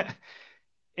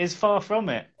is far from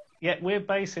it. Yet we're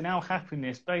basing our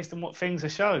happiness based on what things are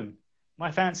shown.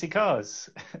 My fancy cars,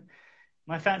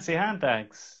 my fancy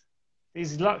handbags,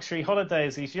 these luxury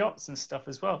holidays, these yachts and stuff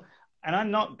as well. And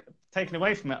I'm not taking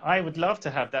away from it. I would love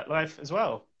to have that life as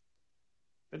well.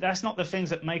 But that's not the things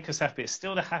that make us happy. It's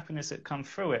still the happiness that comes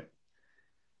through it.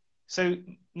 So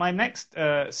my next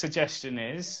suggestion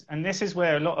is, and this is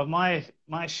where a lot of my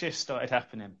shifts started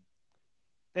happening.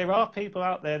 There are people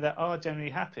out there that are generally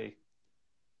happy.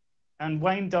 And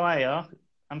Wayne Dyer,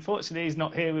 unfortunately, he's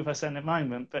not here with us in the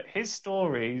moment, but his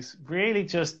stories really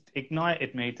just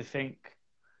ignited me to think,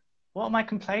 what am I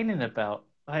complaining about?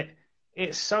 Like,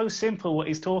 it's so simple what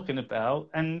he's talking about,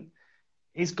 and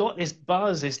he's got this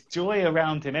buzz, this joy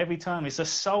around him every time. It's a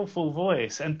soulful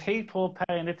voice, and people are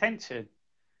paying attention.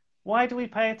 Why do we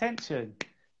pay attention?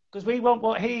 Because we want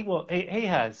what he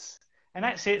has. And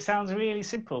actually, it sounds really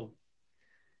simple.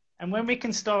 And when we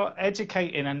can start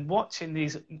educating and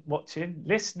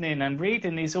listening and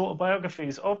reading these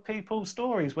autobiographies of people's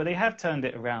stories where they have turned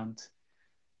it around,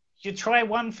 you try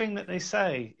one thing that they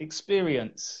say,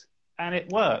 experience, and it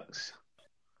works.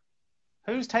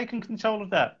 Who's taken control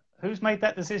of that? Who's made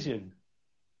that decision?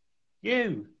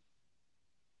 You.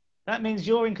 That means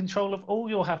you're in control of all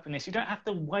your happiness. You don't have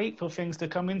to wait for things to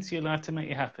come into your life to make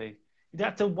you happy. You don't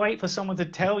have to wait for someone to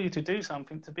tell you to do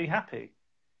something to be happy.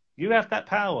 You have that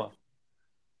power.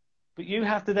 But you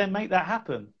have to then make that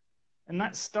happen. And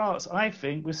that starts, I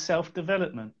think, with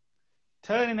self-development.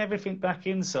 Turning everything back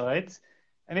inside.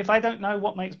 And if I don't know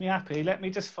what makes me happy, let me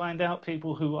just find out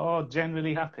people who are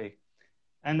generally happy.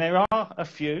 And there are a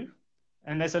few,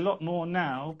 and there's a lot more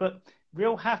now, but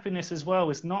real happiness as well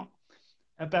is not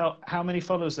about how many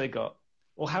followers they got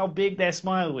or how big their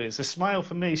smile is. A smile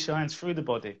for me shines through the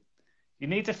body. You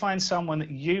need to find someone that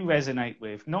you resonate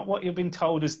with, not what you've been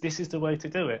told as this is the way to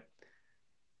do it.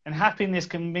 And happiness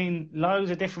can mean loads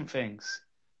of different things.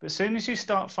 But as soon as you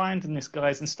start finding this,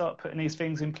 guys, and start putting these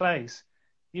things in place,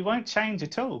 you won't change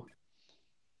at all.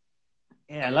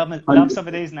 Yeah, I love some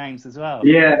of these names as well.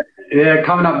 Yeah,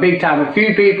 coming up big time. A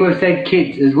few people have said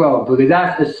kids as well, because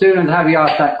that's, as soon as Javi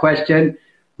asked that question,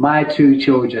 my two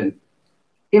children,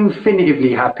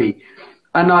 infinitively happy.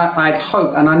 And I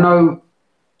hope, and I know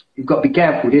you've got to be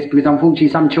careful with this, because unfortunately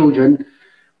some children,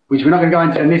 which we're not going to go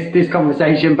into in this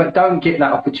conversation, but don't get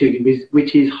that opportunity,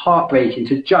 which is heartbreaking,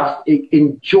 to just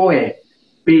enjoy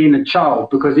being a child.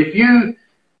 Because if you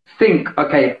think,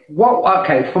 okay,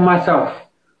 for myself,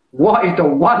 what is the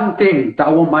one thing that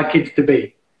I want my kids to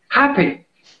be? Happy.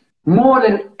 More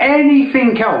than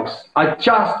anything else, I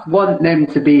just want them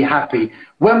to be happy.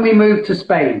 When we moved to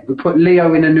Spain, we put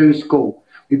Leo in a new school.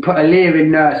 We put Aaliyah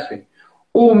in nursery.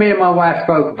 All me and my wife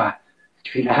spoke about, do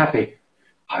you think they're happy?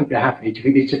 I hope they're happy. Do you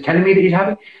think he's just telling me that he's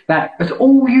happy? That's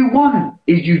all you want,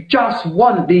 is you just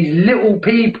want these little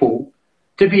people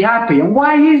to be happy. And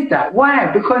why is that?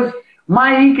 Why? Because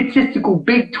my egotistical,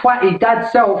 big, twatty dad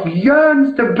self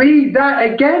yearns to be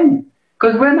that again.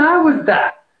 Because when I was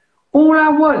that, all I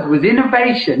was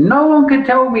innovation. No one could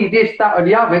tell me this, that, or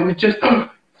the other. It was just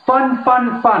fun,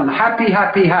 fun, fun, happy,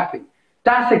 happy, happy.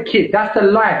 That's a kid. That's the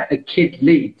life a kid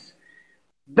leads.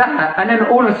 That, and then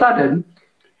all of a sudden,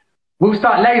 we'll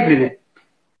start labelling it.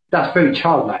 That's very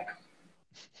childlike.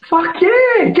 Fuck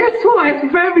yeah, guess what?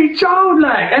 It's very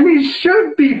childlike, and it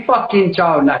should be fucking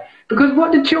childlike. Because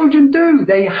what do children do?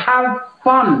 They have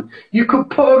fun. You could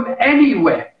put them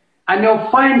anywhere, and they'll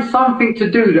find something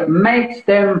to do that makes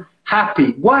them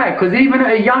happy. Why? Because even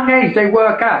at a young age, they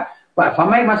work out. But if I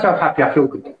make myself happy, I feel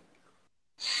good.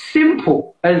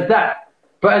 Simple as that.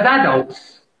 But as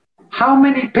adults, how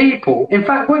many people, in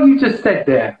fact, what you just said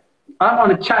there, I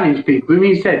want to challenge people. When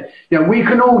you said, we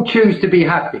can all choose to be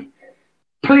happy.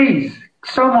 Please,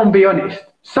 someone be honest.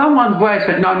 Someone's voice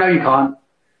said, no, you can't.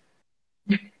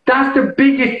 That's the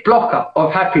biggest blocker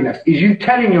of happiness, is you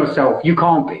telling yourself you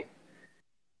can't be.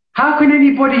 How can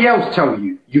anybody else tell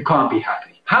you you can't be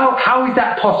happy? How is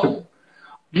that possible?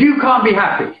 You can't be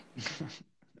happy.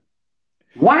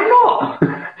 Why not?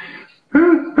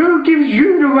 Who gives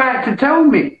you the right to tell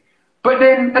me? But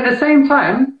then at the same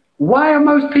time, why are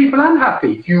most people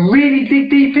unhappy? If you really dig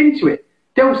deep into it,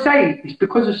 they'll say it's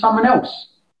because of someone else.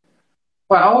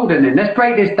 Right, hold on then. Let's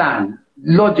break this down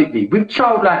logically, with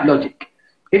childlike logic.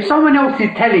 If someone else is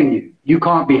telling you you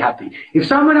can't be happy, if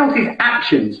someone else's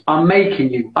actions are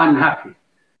making you unhappy,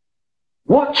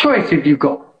 what choice have you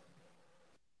got?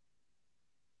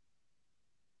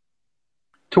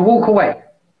 To walk away,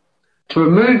 to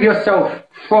remove yourself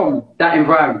from that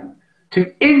environment,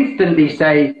 to instantly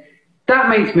say, That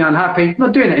makes me unhappy. I'm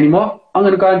not doing it anymore. I'm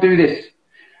going to go and do this.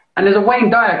 And there's a Wayne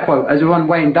Dyer quote, as we're on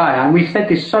Wayne Dyer, and we've said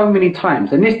this so many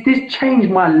times. And this changed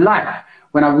my life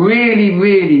when I really,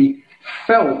 really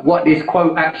felt what this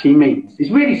quote actually means.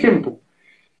 It's really simple.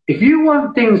 If you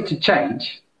want things to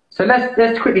change, so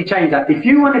let's quickly change that. If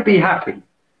you want to be happy,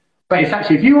 but it's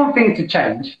actually, if you want things to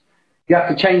change, you have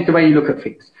to change the way you look at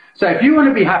things. So if you want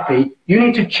to be happy, you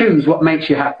need to choose what makes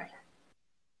you happy.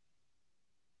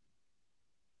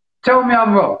 Tell me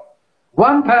I'm wrong.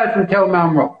 One person tell me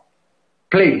I'm wrong.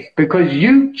 Please, because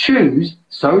you choose,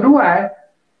 so do I,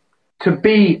 to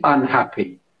be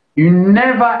unhappy. You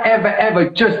never, ever, ever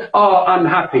just are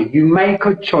unhappy. You make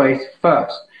a choice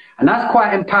first. And that's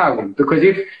quite empowering, because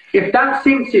if that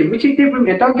sinks in, which is different,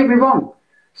 and don't get me wrong,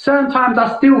 certain times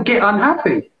I still get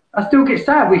unhappy. I still get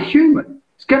sad. We're human.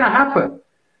 It's going to happen.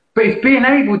 But it's being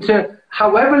able to,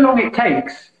 however long it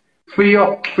takes, for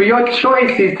your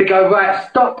choices to go, right,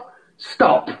 stop.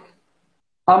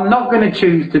 I'm not going to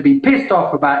choose to be pissed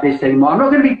off about this anymore. I'm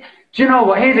not going to be, do you know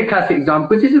what? Here's a classic example,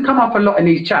 because this has come up a lot in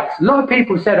these chats. A lot of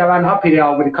people said how unhappy they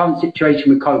are with the current situation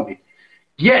with COVID.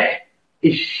 Yeah,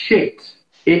 it's shit.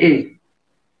 It is.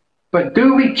 But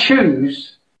do we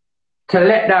choose to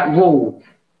let that rule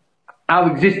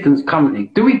our existence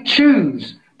currently? Do we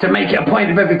choose to make it a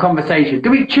point of every conversation? Do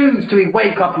we choose to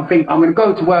wake up and think, I'm going to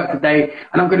go to work today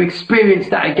and I'm going to experience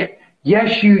that again?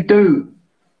 Yes, you do.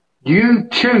 You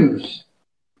choose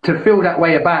to feel that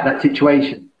way about that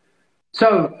situation.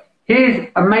 So here's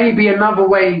maybe another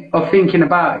way of thinking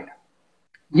about it.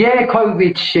 Yeah,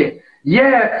 COVID shit.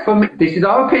 Yeah, for me, this is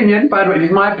our opinion, by the way, this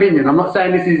is my opinion. I'm not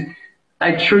saying this is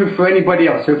a truth for anybody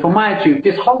else. So for my truth,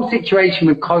 this whole situation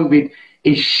with COVID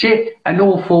is shit and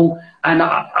awful, and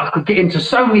I could get into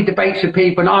so many debates with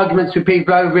people and arguments with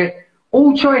people over it.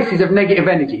 All choices of negative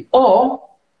energy. Or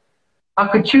I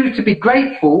could choose to be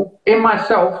grateful in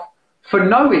myself for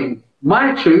knowing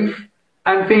my truth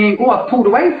and thinking, oh, I've pulled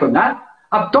away from that.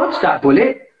 I've dodged that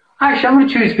bullet. Actually, I'm going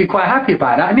to choose to be quite happy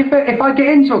about that. And if I get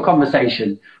into a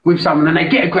conversation with someone and they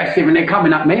get aggressive and they're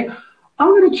coming at me, I'm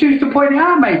going to choose to point it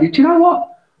out maybe. Do you know what?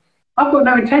 I've got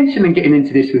no intention in getting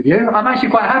into this with you. I'm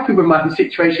actually quite happy with my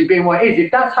situation being what it is.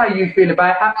 If that's how you feel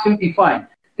about it, absolutely fine.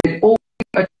 There's always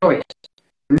a choice.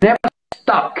 You're never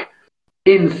stuck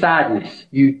in sadness.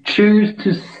 You choose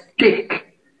to stick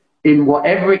in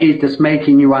whatever it is that's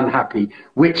making you unhappy,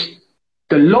 which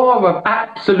the law of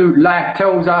absolute life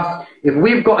tells us if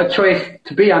we've got a choice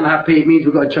to be unhappy, it means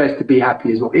we've got a choice to be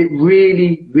happy as well. It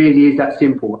really, really is that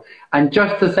simple. And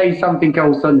just to say something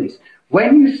else on this,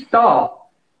 when you start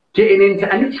getting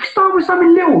into, and you start with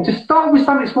something little, just start with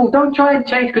something small. Don't try and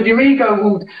change, because your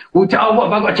ego will tell, oh,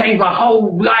 what have I got to change my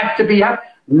whole life to be happy?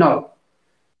 No.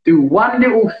 Do one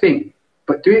little thing,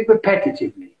 but do it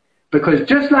repetitively. Because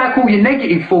just like all your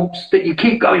negative thoughts that you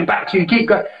keep going back to, do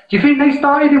you think they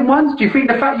started in once? Do you think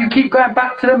the fact you keep going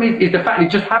back to them is the fact it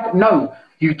just happened? No.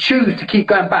 You choose to keep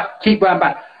going back.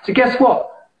 So guess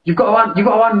what? You've got to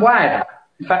unwire that.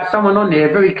 In fact, someone on there,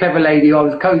 a very clever lady I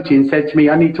was coaching, said to me,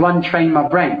 I need to untrain my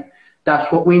brain.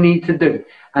 That's what we need to do.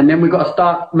 And then we've got to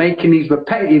start making these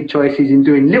repetitive choices and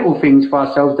doing little things for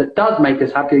ourselves that does make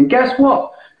us happy. And guess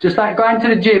what? Just like going to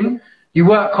the gym, you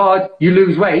work hard, you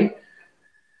lose weight.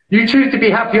 You choose to be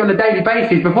happy on a daily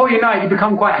basis. Before you know it, you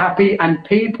become quite happy, and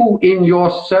people in your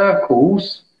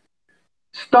circles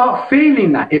start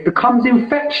feeling that. It becomes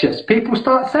infectious. People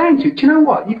start saying to you, do you know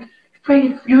what?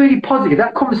 You're really positive.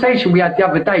 That conversation we had the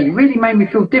other day, you really made me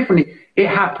feel differently. It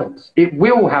happens. It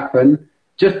will happen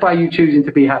just by you choosing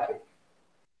to be happy.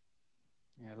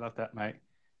 Yeah, I love that, mate.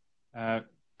 Got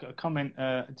a comment.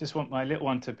 I just want my little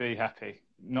one to be happy,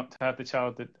 not to have the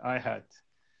child that I had.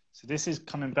 So this is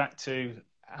coming back to,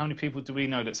 how many people do we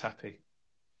know that's happy?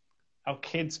 Our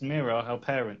kids mirror our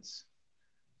parents.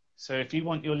 So if you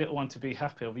want your little one to be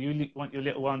happy, or you want your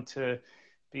little one to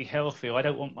be healthy, or I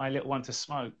don't want my little one to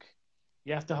smoke,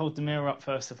 you have to hold the mirror up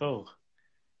first of all,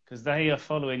 because they are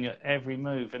following your every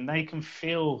move, and they can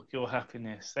feel your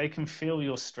happiness. They can feel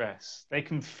your stress. They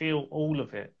can feel all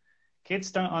of it. Kids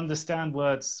don't understand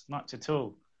words much at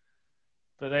all,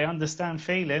 but they understand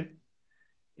feeling.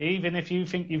 Even if you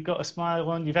think you've got a smile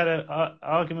on, you've had an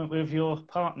argument with your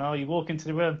partner, you walk into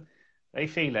the room, they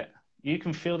feel it. You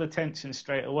can feel the tension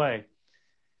straight away.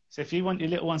 So if you want your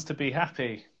little ones to be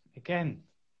happy, again,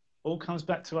 all comes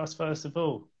back to us first of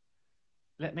all.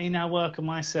 Let me now work on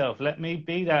myself. Let me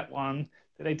be that one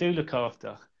that they do look up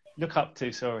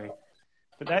to, sorry.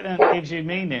 But that then gives you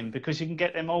meaning, because you can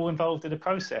get them all involved in the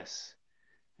process.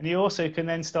 And you also can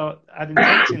then start adding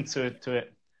tension to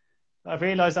it. I've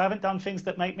realised I haven't done things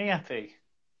that make me happy.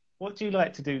 What do you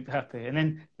like to do happy? And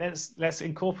then let's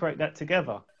incorporate that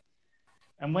together.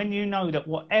 And when you know that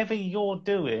whatever you're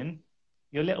doing,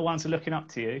 your little ones are looking up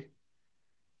to you,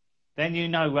 then you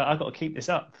know, well, I've got to keep this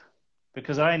up,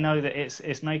 because I know that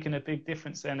it's making a big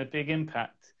difference and a big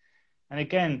impact. And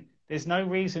again, there's no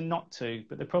reason not to,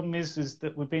 but the problem is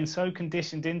that we've been so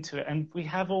conditioned into it, and we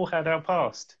have all had our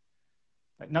past.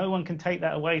 Like, no one can take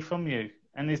that away from you.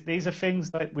 And these are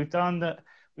things that we've done that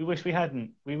we wish we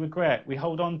hadn't, we regret, we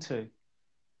hold on to.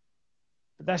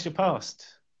 But that's your past.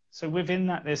 So within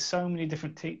that, there's so many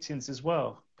different teachings as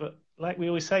well. But like we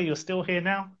always say, you're still here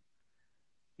now.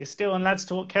 You're still on Lads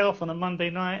Talk Health on a Monday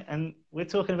night, and we're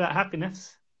talking about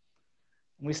happiness.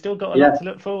 And we still got a lot to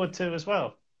look forward to as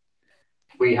well.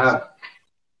 We have.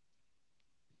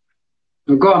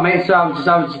 Go on, mate. So I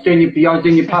was just doing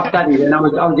your Puff Daddy, then I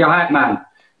was your hype man.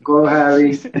 Go,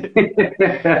 Harry.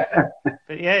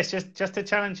 But yeah, it's just to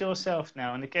challenge yourself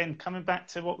now. And again, coming back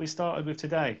to what we started with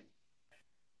today,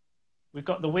 we've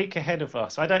got the week ahead of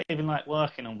us. I don't even like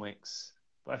working on weeks,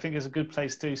 but I think it's a good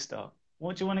place to start.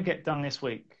 What do you want to get done this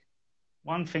week?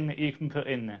 One thing that you can put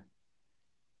in there.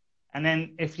 And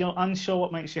then if you're unsure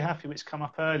what makes you happy, which come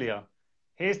up earlier,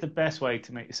 here's the best way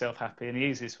to make yourself happy and the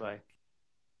easiest way.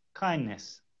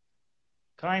 Kindness.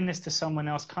 Kindness to someone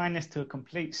else, kindness to a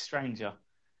complete stranger.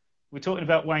 We're talking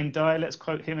about Wayne Dyer. Let's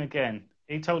quote him again.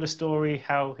 He told a story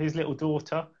how his little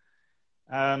daughter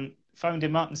phoned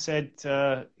him up and said,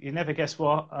 you never guess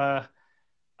what? I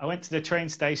went to the train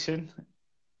station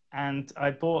and I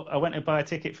went to buy a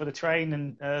ticket for the train,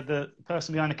 and the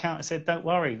person behind the counter said, don't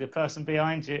worry, the person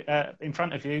behind you, in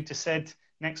front of you, just said,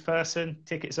 next person,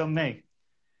 ticket's on me.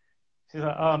 She's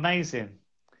like, oh, amazing.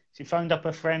 She phoned up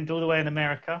her friend all the way in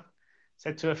America,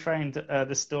 said to her friend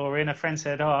the story, and her friend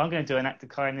said, oh, I'm going to do an act of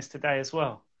kindness today as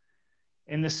well.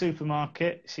 In the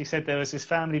supermarket, she said there was this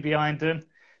family behind them.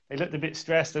 They looked a bit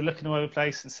stressed, they're looking all over the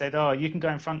place, and said, oh, you can go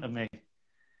in front of me.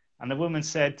 And the woman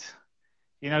said,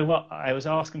 you know what, I was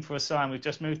asking for a sign. We've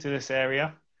just moved to this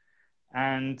area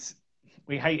and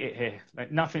we hate it here.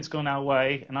 Like, nothing's gone our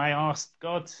way. And I asked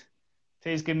God,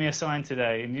 please give me a sign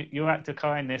today. And your act of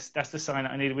kindness, that's the sign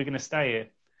that I need. We're going to stay here.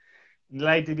 And the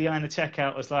lady behind the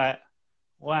checkout was like,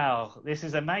 wow, this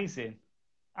is amazing.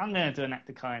 I'm going to do an act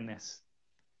of kindness.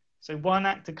 So one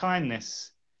act of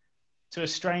kindness to a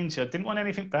stranger, didn't want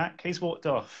anything back. He's walked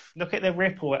off. Look at the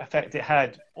ripple effect it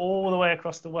had all the way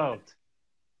across the world.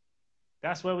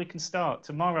 That's where we can start.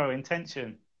 Tomorrow,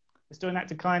 intention. Let's do an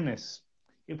act of kindness.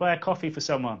 You buy a coffee for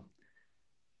someone.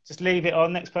 Just leave it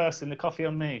on, next person, the coffee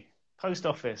on me. Post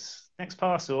office, next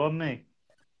parcel on me.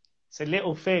 It's a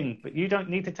little thing, but you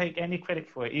don't need to take any credit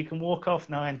for it. You can walk off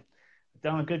knowing I've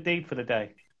done a good deed for the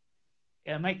day.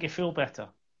 It'll make you feel better.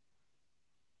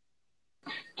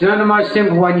 Do you know the most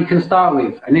simple one you can start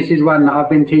with? And this is one that I've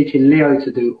been teaching Leo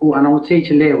to do, and I will teach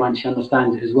Leo when she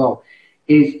understands it as well,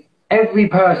 is every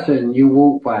person you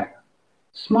walk by,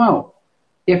 smile.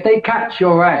 If they catch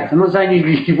your eyes, I'm not saying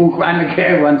you walk around and look at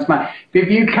everyone smile, but if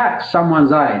you catch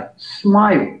someone's eye,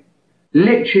 smile.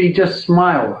 Literally just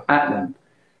smile at them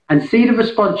and see the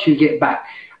response you get back.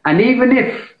 And even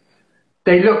if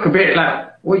they look a bit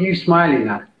like, what are you smiling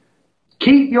at?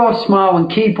 Keep your smile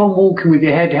and keep on walking with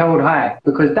your head held high,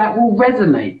 because that will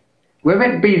resonate. Whether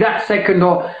it be that second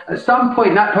or at some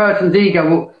point that person's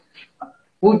ego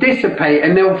will dissipate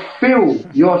and they'll feel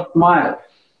your smile.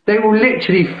 They will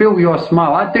literally feel your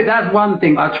smile. That's one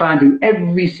thing I try and do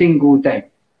every single day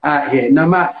out here. No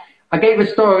matter, I gave a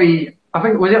story, I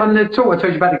think, was it on the tour I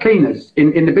told you about the cleaners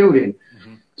in the building?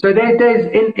 Mm-hmm. So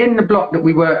there's in the block that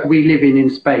we live in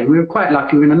Spain, we were quite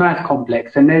lucky, we're in a nice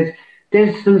complex, and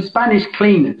there's some Spanish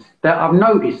cleaners that I've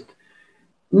noticed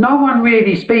no one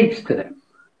really speaks to them,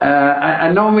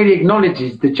 and no one really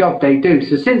acknowledges the job they do.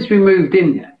 So since we moved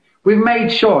in there, we've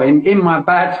made sure, in my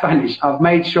bad Spanish, I've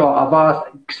made sure I've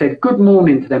said good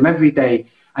morning to them every day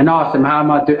and asked them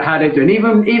how they're doing.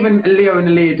 Even Leo and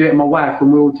Aaliyah do it, and my wife,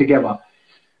 when we're all together.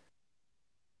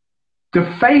 The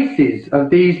faces of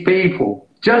these people,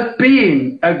 just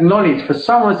being acknowledged, for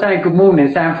someone saying good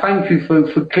morning, saying thank you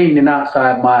for cleaning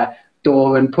outside my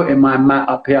door and putting my mat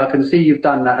up here. I can see you've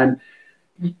done that.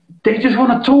 And they just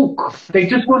want to talk. They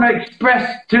just want to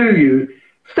express to you,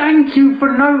 thank you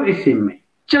for noticing me.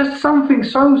 Just something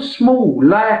so small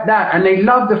like that. And they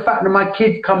love the fact that my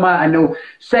kids come out and they'll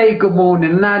say good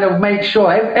morning, and now they'll make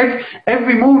sure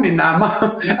every morning now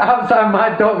outside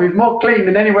my door is more clean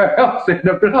than anywhere else in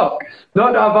the block.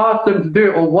 Not that I've asked them to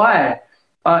do it or why,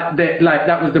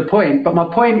 that was the point. But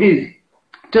my point is,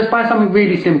 just by something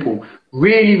really simple,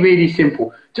 really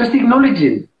simple, just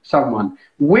acknowledging someone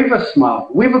with a smile,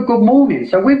 with a good morning.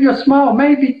 So with your smile,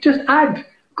 maybe just add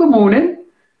good morning.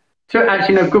 So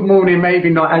actually, no, good morning, maybe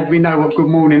not, as we know what good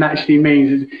morning actually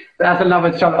means. That's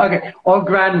another topic. Okay, or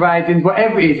grand risings,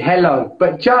 whatever it is, hello.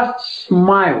 But just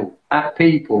smile at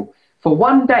people for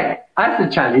one day. That's a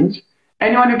challenge.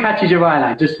 Anyone who catches your eye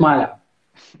line, just smile at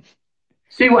them.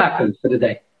 See what happens for the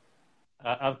day.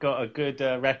 I've got a good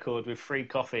record with 3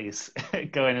 coffees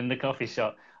going in the coffee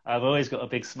shop. I've always got a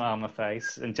big smile on my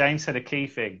face. And James said a key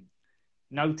thing,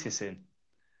 noticing.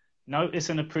 Notice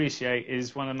and appreciate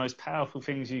is one of the most powerful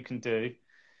things you can do.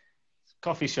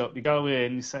 Coffee shop, you go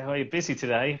in, you say, oh, you're busy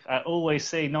today. I always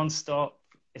see non-stop.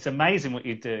 It's amazing what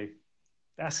you do.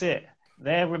 That's it.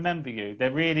 They'll remember you.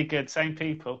 They're really good. Same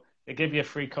people. They give you a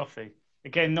free coffee.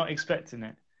 Again, not expecting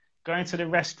it. Going to the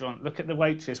restaurant, look at the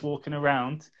waitress walking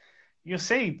around. You'll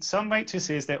see some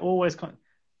waitresses, they're always...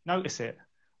 Notice it.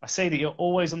 I see that you're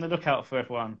always on the lookout for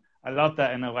everyone. I love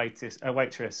that in a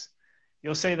waitress.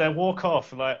 You'll see they walk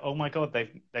off like, oh my God,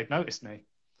 they've noticed me.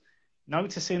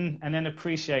 Noticing and then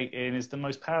appreciating is the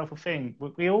most powerful thing.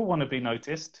 We all want to be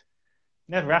noticed.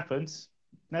 Never happens.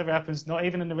 Never happens, not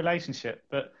even in a relationship.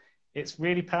 But it's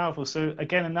really powerful. So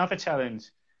again, another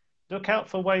challenge. Look out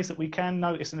for ways that we can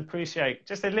notice and appreciate.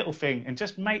 Just a little thing and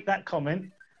just make that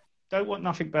comment. Don't want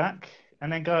nothing back.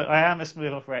 And then go, I am a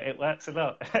smooth operator. It works a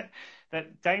lot.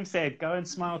 But James said, go and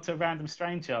smile to a random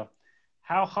stranger.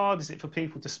 How hard is it for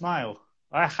people to smile?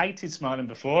 I hated smiling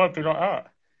before. I'd be like, oh,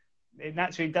 it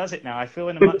naturally does it now. I feel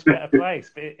in a much better place,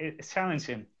 but it's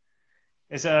challenging.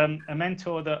 There's a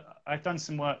mentor that I've done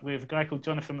some work with, a guy called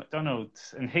Jonathan McDonald,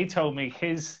 and he told me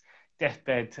his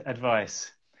deathbed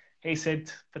advice. He said,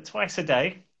 for twice a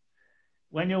day,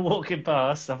 when you're walking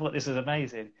past, I thought this was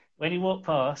amazing. When you walk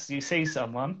past, you see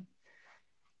someone,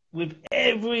 with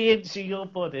every inch of your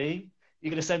body, you're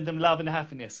going to send them love and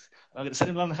happiness. I'm going to send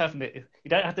them love and happiness. You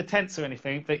don't have to tense or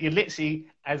anything, but you literally,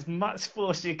 as much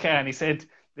force as you can. He said,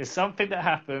 there's something that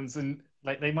happens, and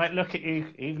like they might look at you,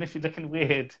 even if you're looking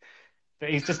weird, but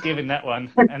he's just giving that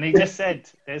one. And he just said,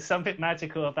 there's something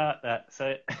magical about that.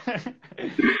 So I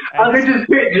can just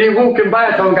picture you walking by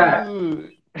a song guy.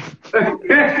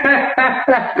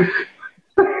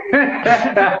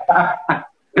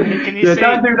 Can you see?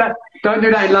 Don't do that. Don't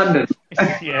do that in London.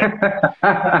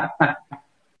 Yeah.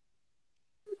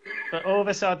 But all of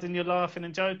a sudden you're laughing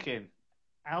and joking.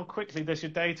 How quickly does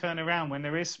your day turn around when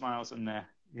there is smiles in there?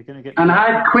 You're going to get. And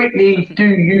how quickly do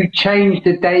you change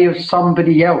the day of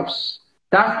somebody else?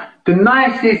 That's the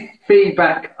nicest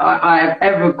feedback I have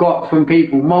ever got from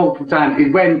people multiple times,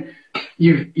 is when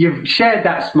you've shared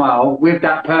that smile with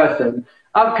that person.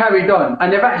 I've carried on,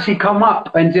 and they've actually come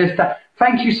up and just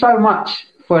thank you so much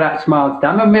for that smile today.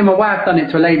 I remember me and my wife done it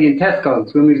to a lady in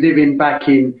Tesco's when we was living back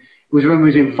in, it was when we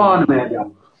was in Farnham area.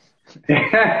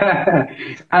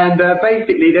 And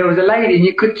basically there was a lady, and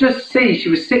you could just see she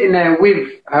was sitting there with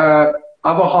her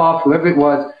other half, whoever it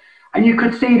was, and you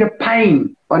could see the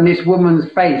pain on this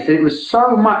woman's face. And it was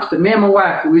so much that me and my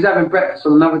wife, we was having breakfast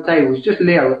on another table, it was just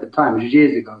Leo at the time, it was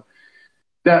years ago,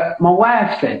 that my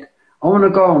wife said, I want to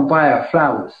go and buy her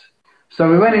flowers.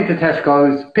 So we went into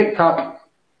Tesco's, picked up,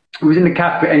 it was in the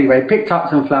cafe anyway, picked up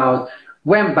some flowers,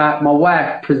 went back, my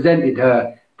wife presented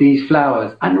her these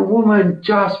flowers, and the woman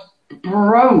just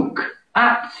broke,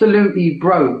 absolutely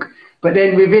broke. But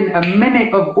then within a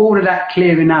minute of all of that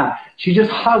clearing out, she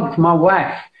just hugged my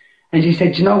wife and she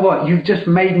said, you know what, you've just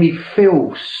made me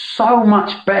feel so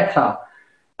much better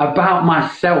about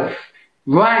myself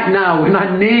right now, when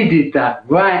I needed that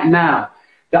right now,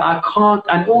 that I can't.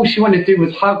 And all she wanted to do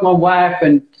was hug my wife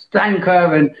and thank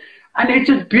her, and it's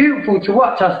just beautiful to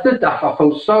watch. I stood there, I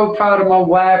felt so proud of my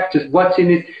wife just watching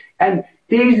this. And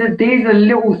these are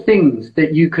little things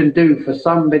that you can do for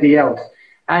somebody else.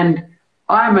 And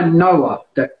I'm a knower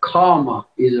that karma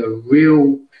is a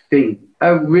real thing,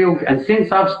 and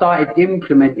since I've started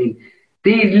implementing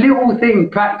these little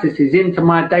practices into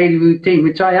my daily routine,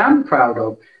 which I am proud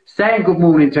of, saying good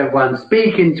morning to everyone,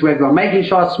 speaking to everyone, making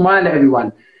sure I smile at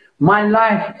everyone, my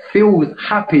life feels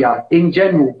happier in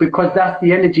general, because that's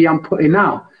the energy I'm putting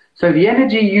out. So the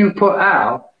energy you put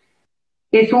out,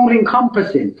 it's all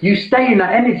encompassing. You stay in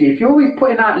that energy. If you're always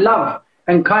putting out love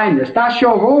and kindness, that's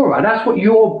your aura. That's what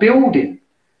you're building.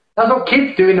 That's what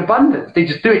kids do in abundance. They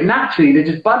just do it naturally. They're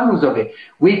just bundles of it.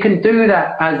 We can do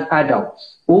that as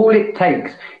adults. All it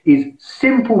takes is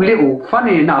simple little,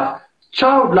 funny enough,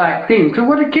 childlike things. Because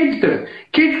what do kids do?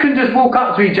 Kids can just walk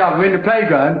up to each other in the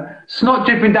playground, snot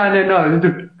dripping down their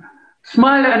nose,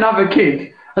 smile at another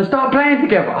kid, and start playing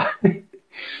together.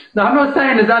 Now, I'm not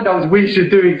saying as adults we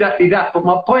should do exactly that, but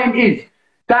my point is,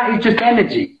 that is just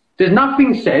energy. There's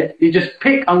nothing said. You just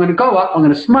pick, I'm going to go up, I'm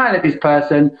going to smile at this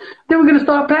person, then we're going to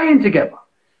start playing together.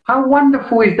 How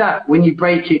wonderful is that when you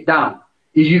break it down?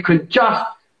 Is you can just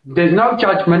There's no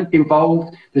judgment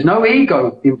involved. There's no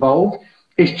ego involved.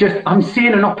 It's just I'm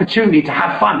seeing an opportunity to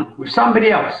have fun with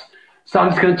somebody else. So I'm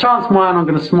just going to chance mine. I'm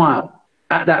going to smile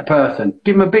at that person.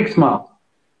 Give them a big smile.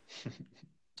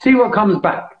 See what comes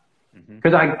back.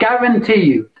 Because I guarantee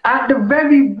you, at the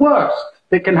very worst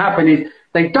that can happen is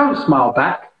they don't smile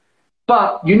back.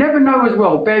 But you never know as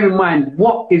well, bear in mind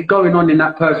what is going on in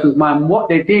that person's mind, what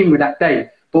they're dealing with that day.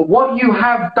 But what you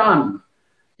have done,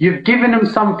 you've given them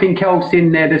something else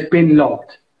in there that's been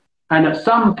locked. And at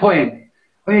some point,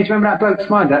 oh yeah, do you remember that bloke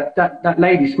smiled? That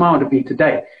lady smiled at me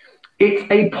today. It's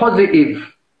a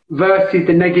positive versus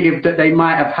the negative that they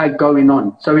might have had going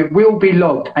on. So it will be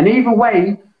logged. And either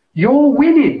way, you're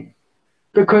winning.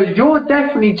 Because you're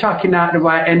definitely chucking out the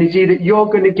right energy that you're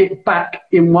going to get back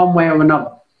in one way or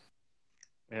another.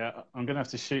 Yeah, I'm going to have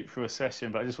to shoot through a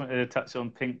session, but I just wanted to touch on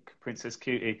Pink Princess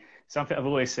Cutie. Something I've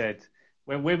always said.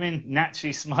 When women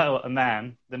naturally smile at a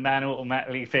man, the man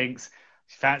automatically thinks,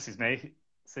 she fancies me.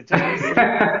 So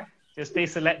just be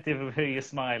selective of who you're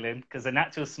smiling, because a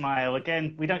natural smile,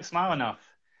 again, we don't smile enough.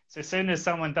 So as soon as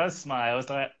someone does smile, it's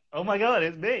like, oh my God,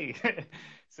 it's me.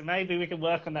 So maybe we can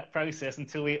work on that process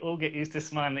until we all get used to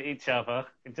smiling at each other,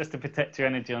 just to protect your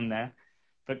energy on there.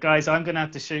 But guys, I'm going to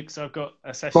have to shoot because I've got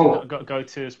a session that I've got to go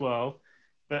to as well.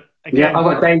 But again, yeah, I've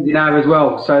got Daisy now as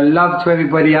well. So love to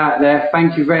everybody out there.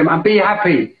 Thank you very much. And be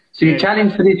happy. So your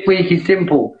challenge for this week is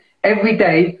simple. Every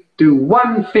day, do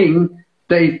one thing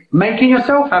that is making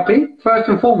yourself happy, first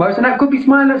and foremost. And that could be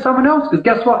smiling at someone else, because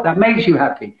guess what? That makes you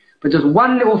happy. But just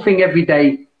one little thing every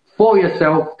day for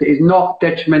yourself that is not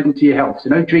detrimental to your health. So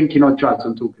no drinking or drugs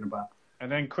I'm talking about. And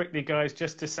then quickly, guys,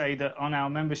 just to say that on our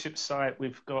membership site,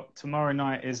 we've got tomorrow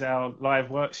night is our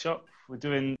live workshop. We're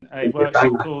doing a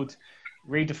workshop called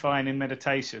Redefining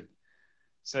Meditation.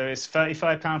 So it's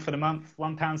 £35 for the month,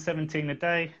 £1.17 a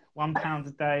day, £1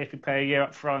 a day if you pay a year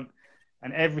up front.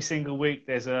 And every single week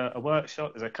there's a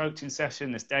workshop, there's a coaching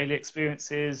session, there's daily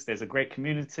experiences, there's a great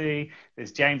community,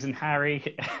 there's James and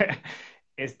Harry.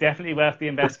 It's definitely worth the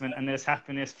investment, and there's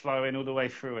happiness flowing all the way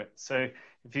through it. So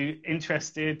if you're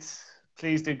interested,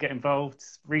 please do get involved.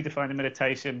 Redefining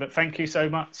meditation. But thank you so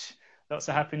much. Lots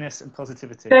of happiness and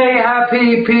positivity. Stay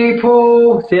happy,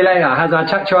 people. See you later. How's our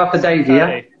chat to after Daisy,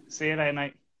 yeah? See you later,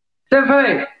 mate.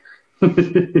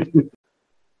 7:30.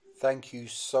 Thank you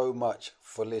so much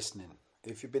for listening.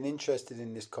 If you've been interested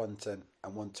in this content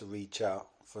and want to reach out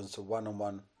for some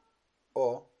one-on-one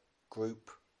or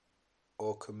group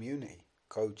or community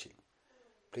coaching,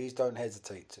 please don't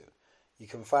hesitate to. You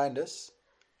can find us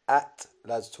at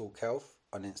Lads Talk Health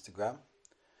on Instagram.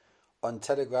 On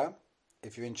Telegram,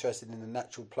 if you're interested in the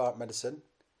natural plant medicine,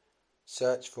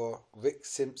 search for Rick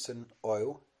Simpson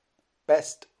Oil,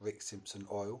 best Rick Simpson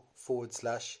Oil,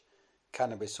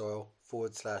 /cannabis oil,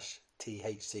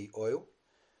 /THC oil.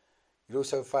 You'll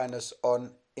also find us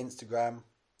on Instagram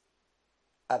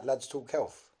at Lads Talk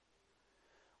Health.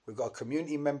 We've got a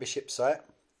community membership site.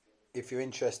 If you're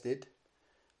interested,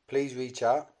 please reach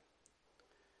out.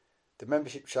 The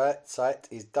membership site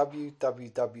is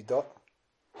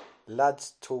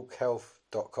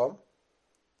www.ladstalkhealth.com.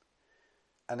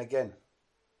 And again,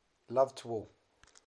 love to all.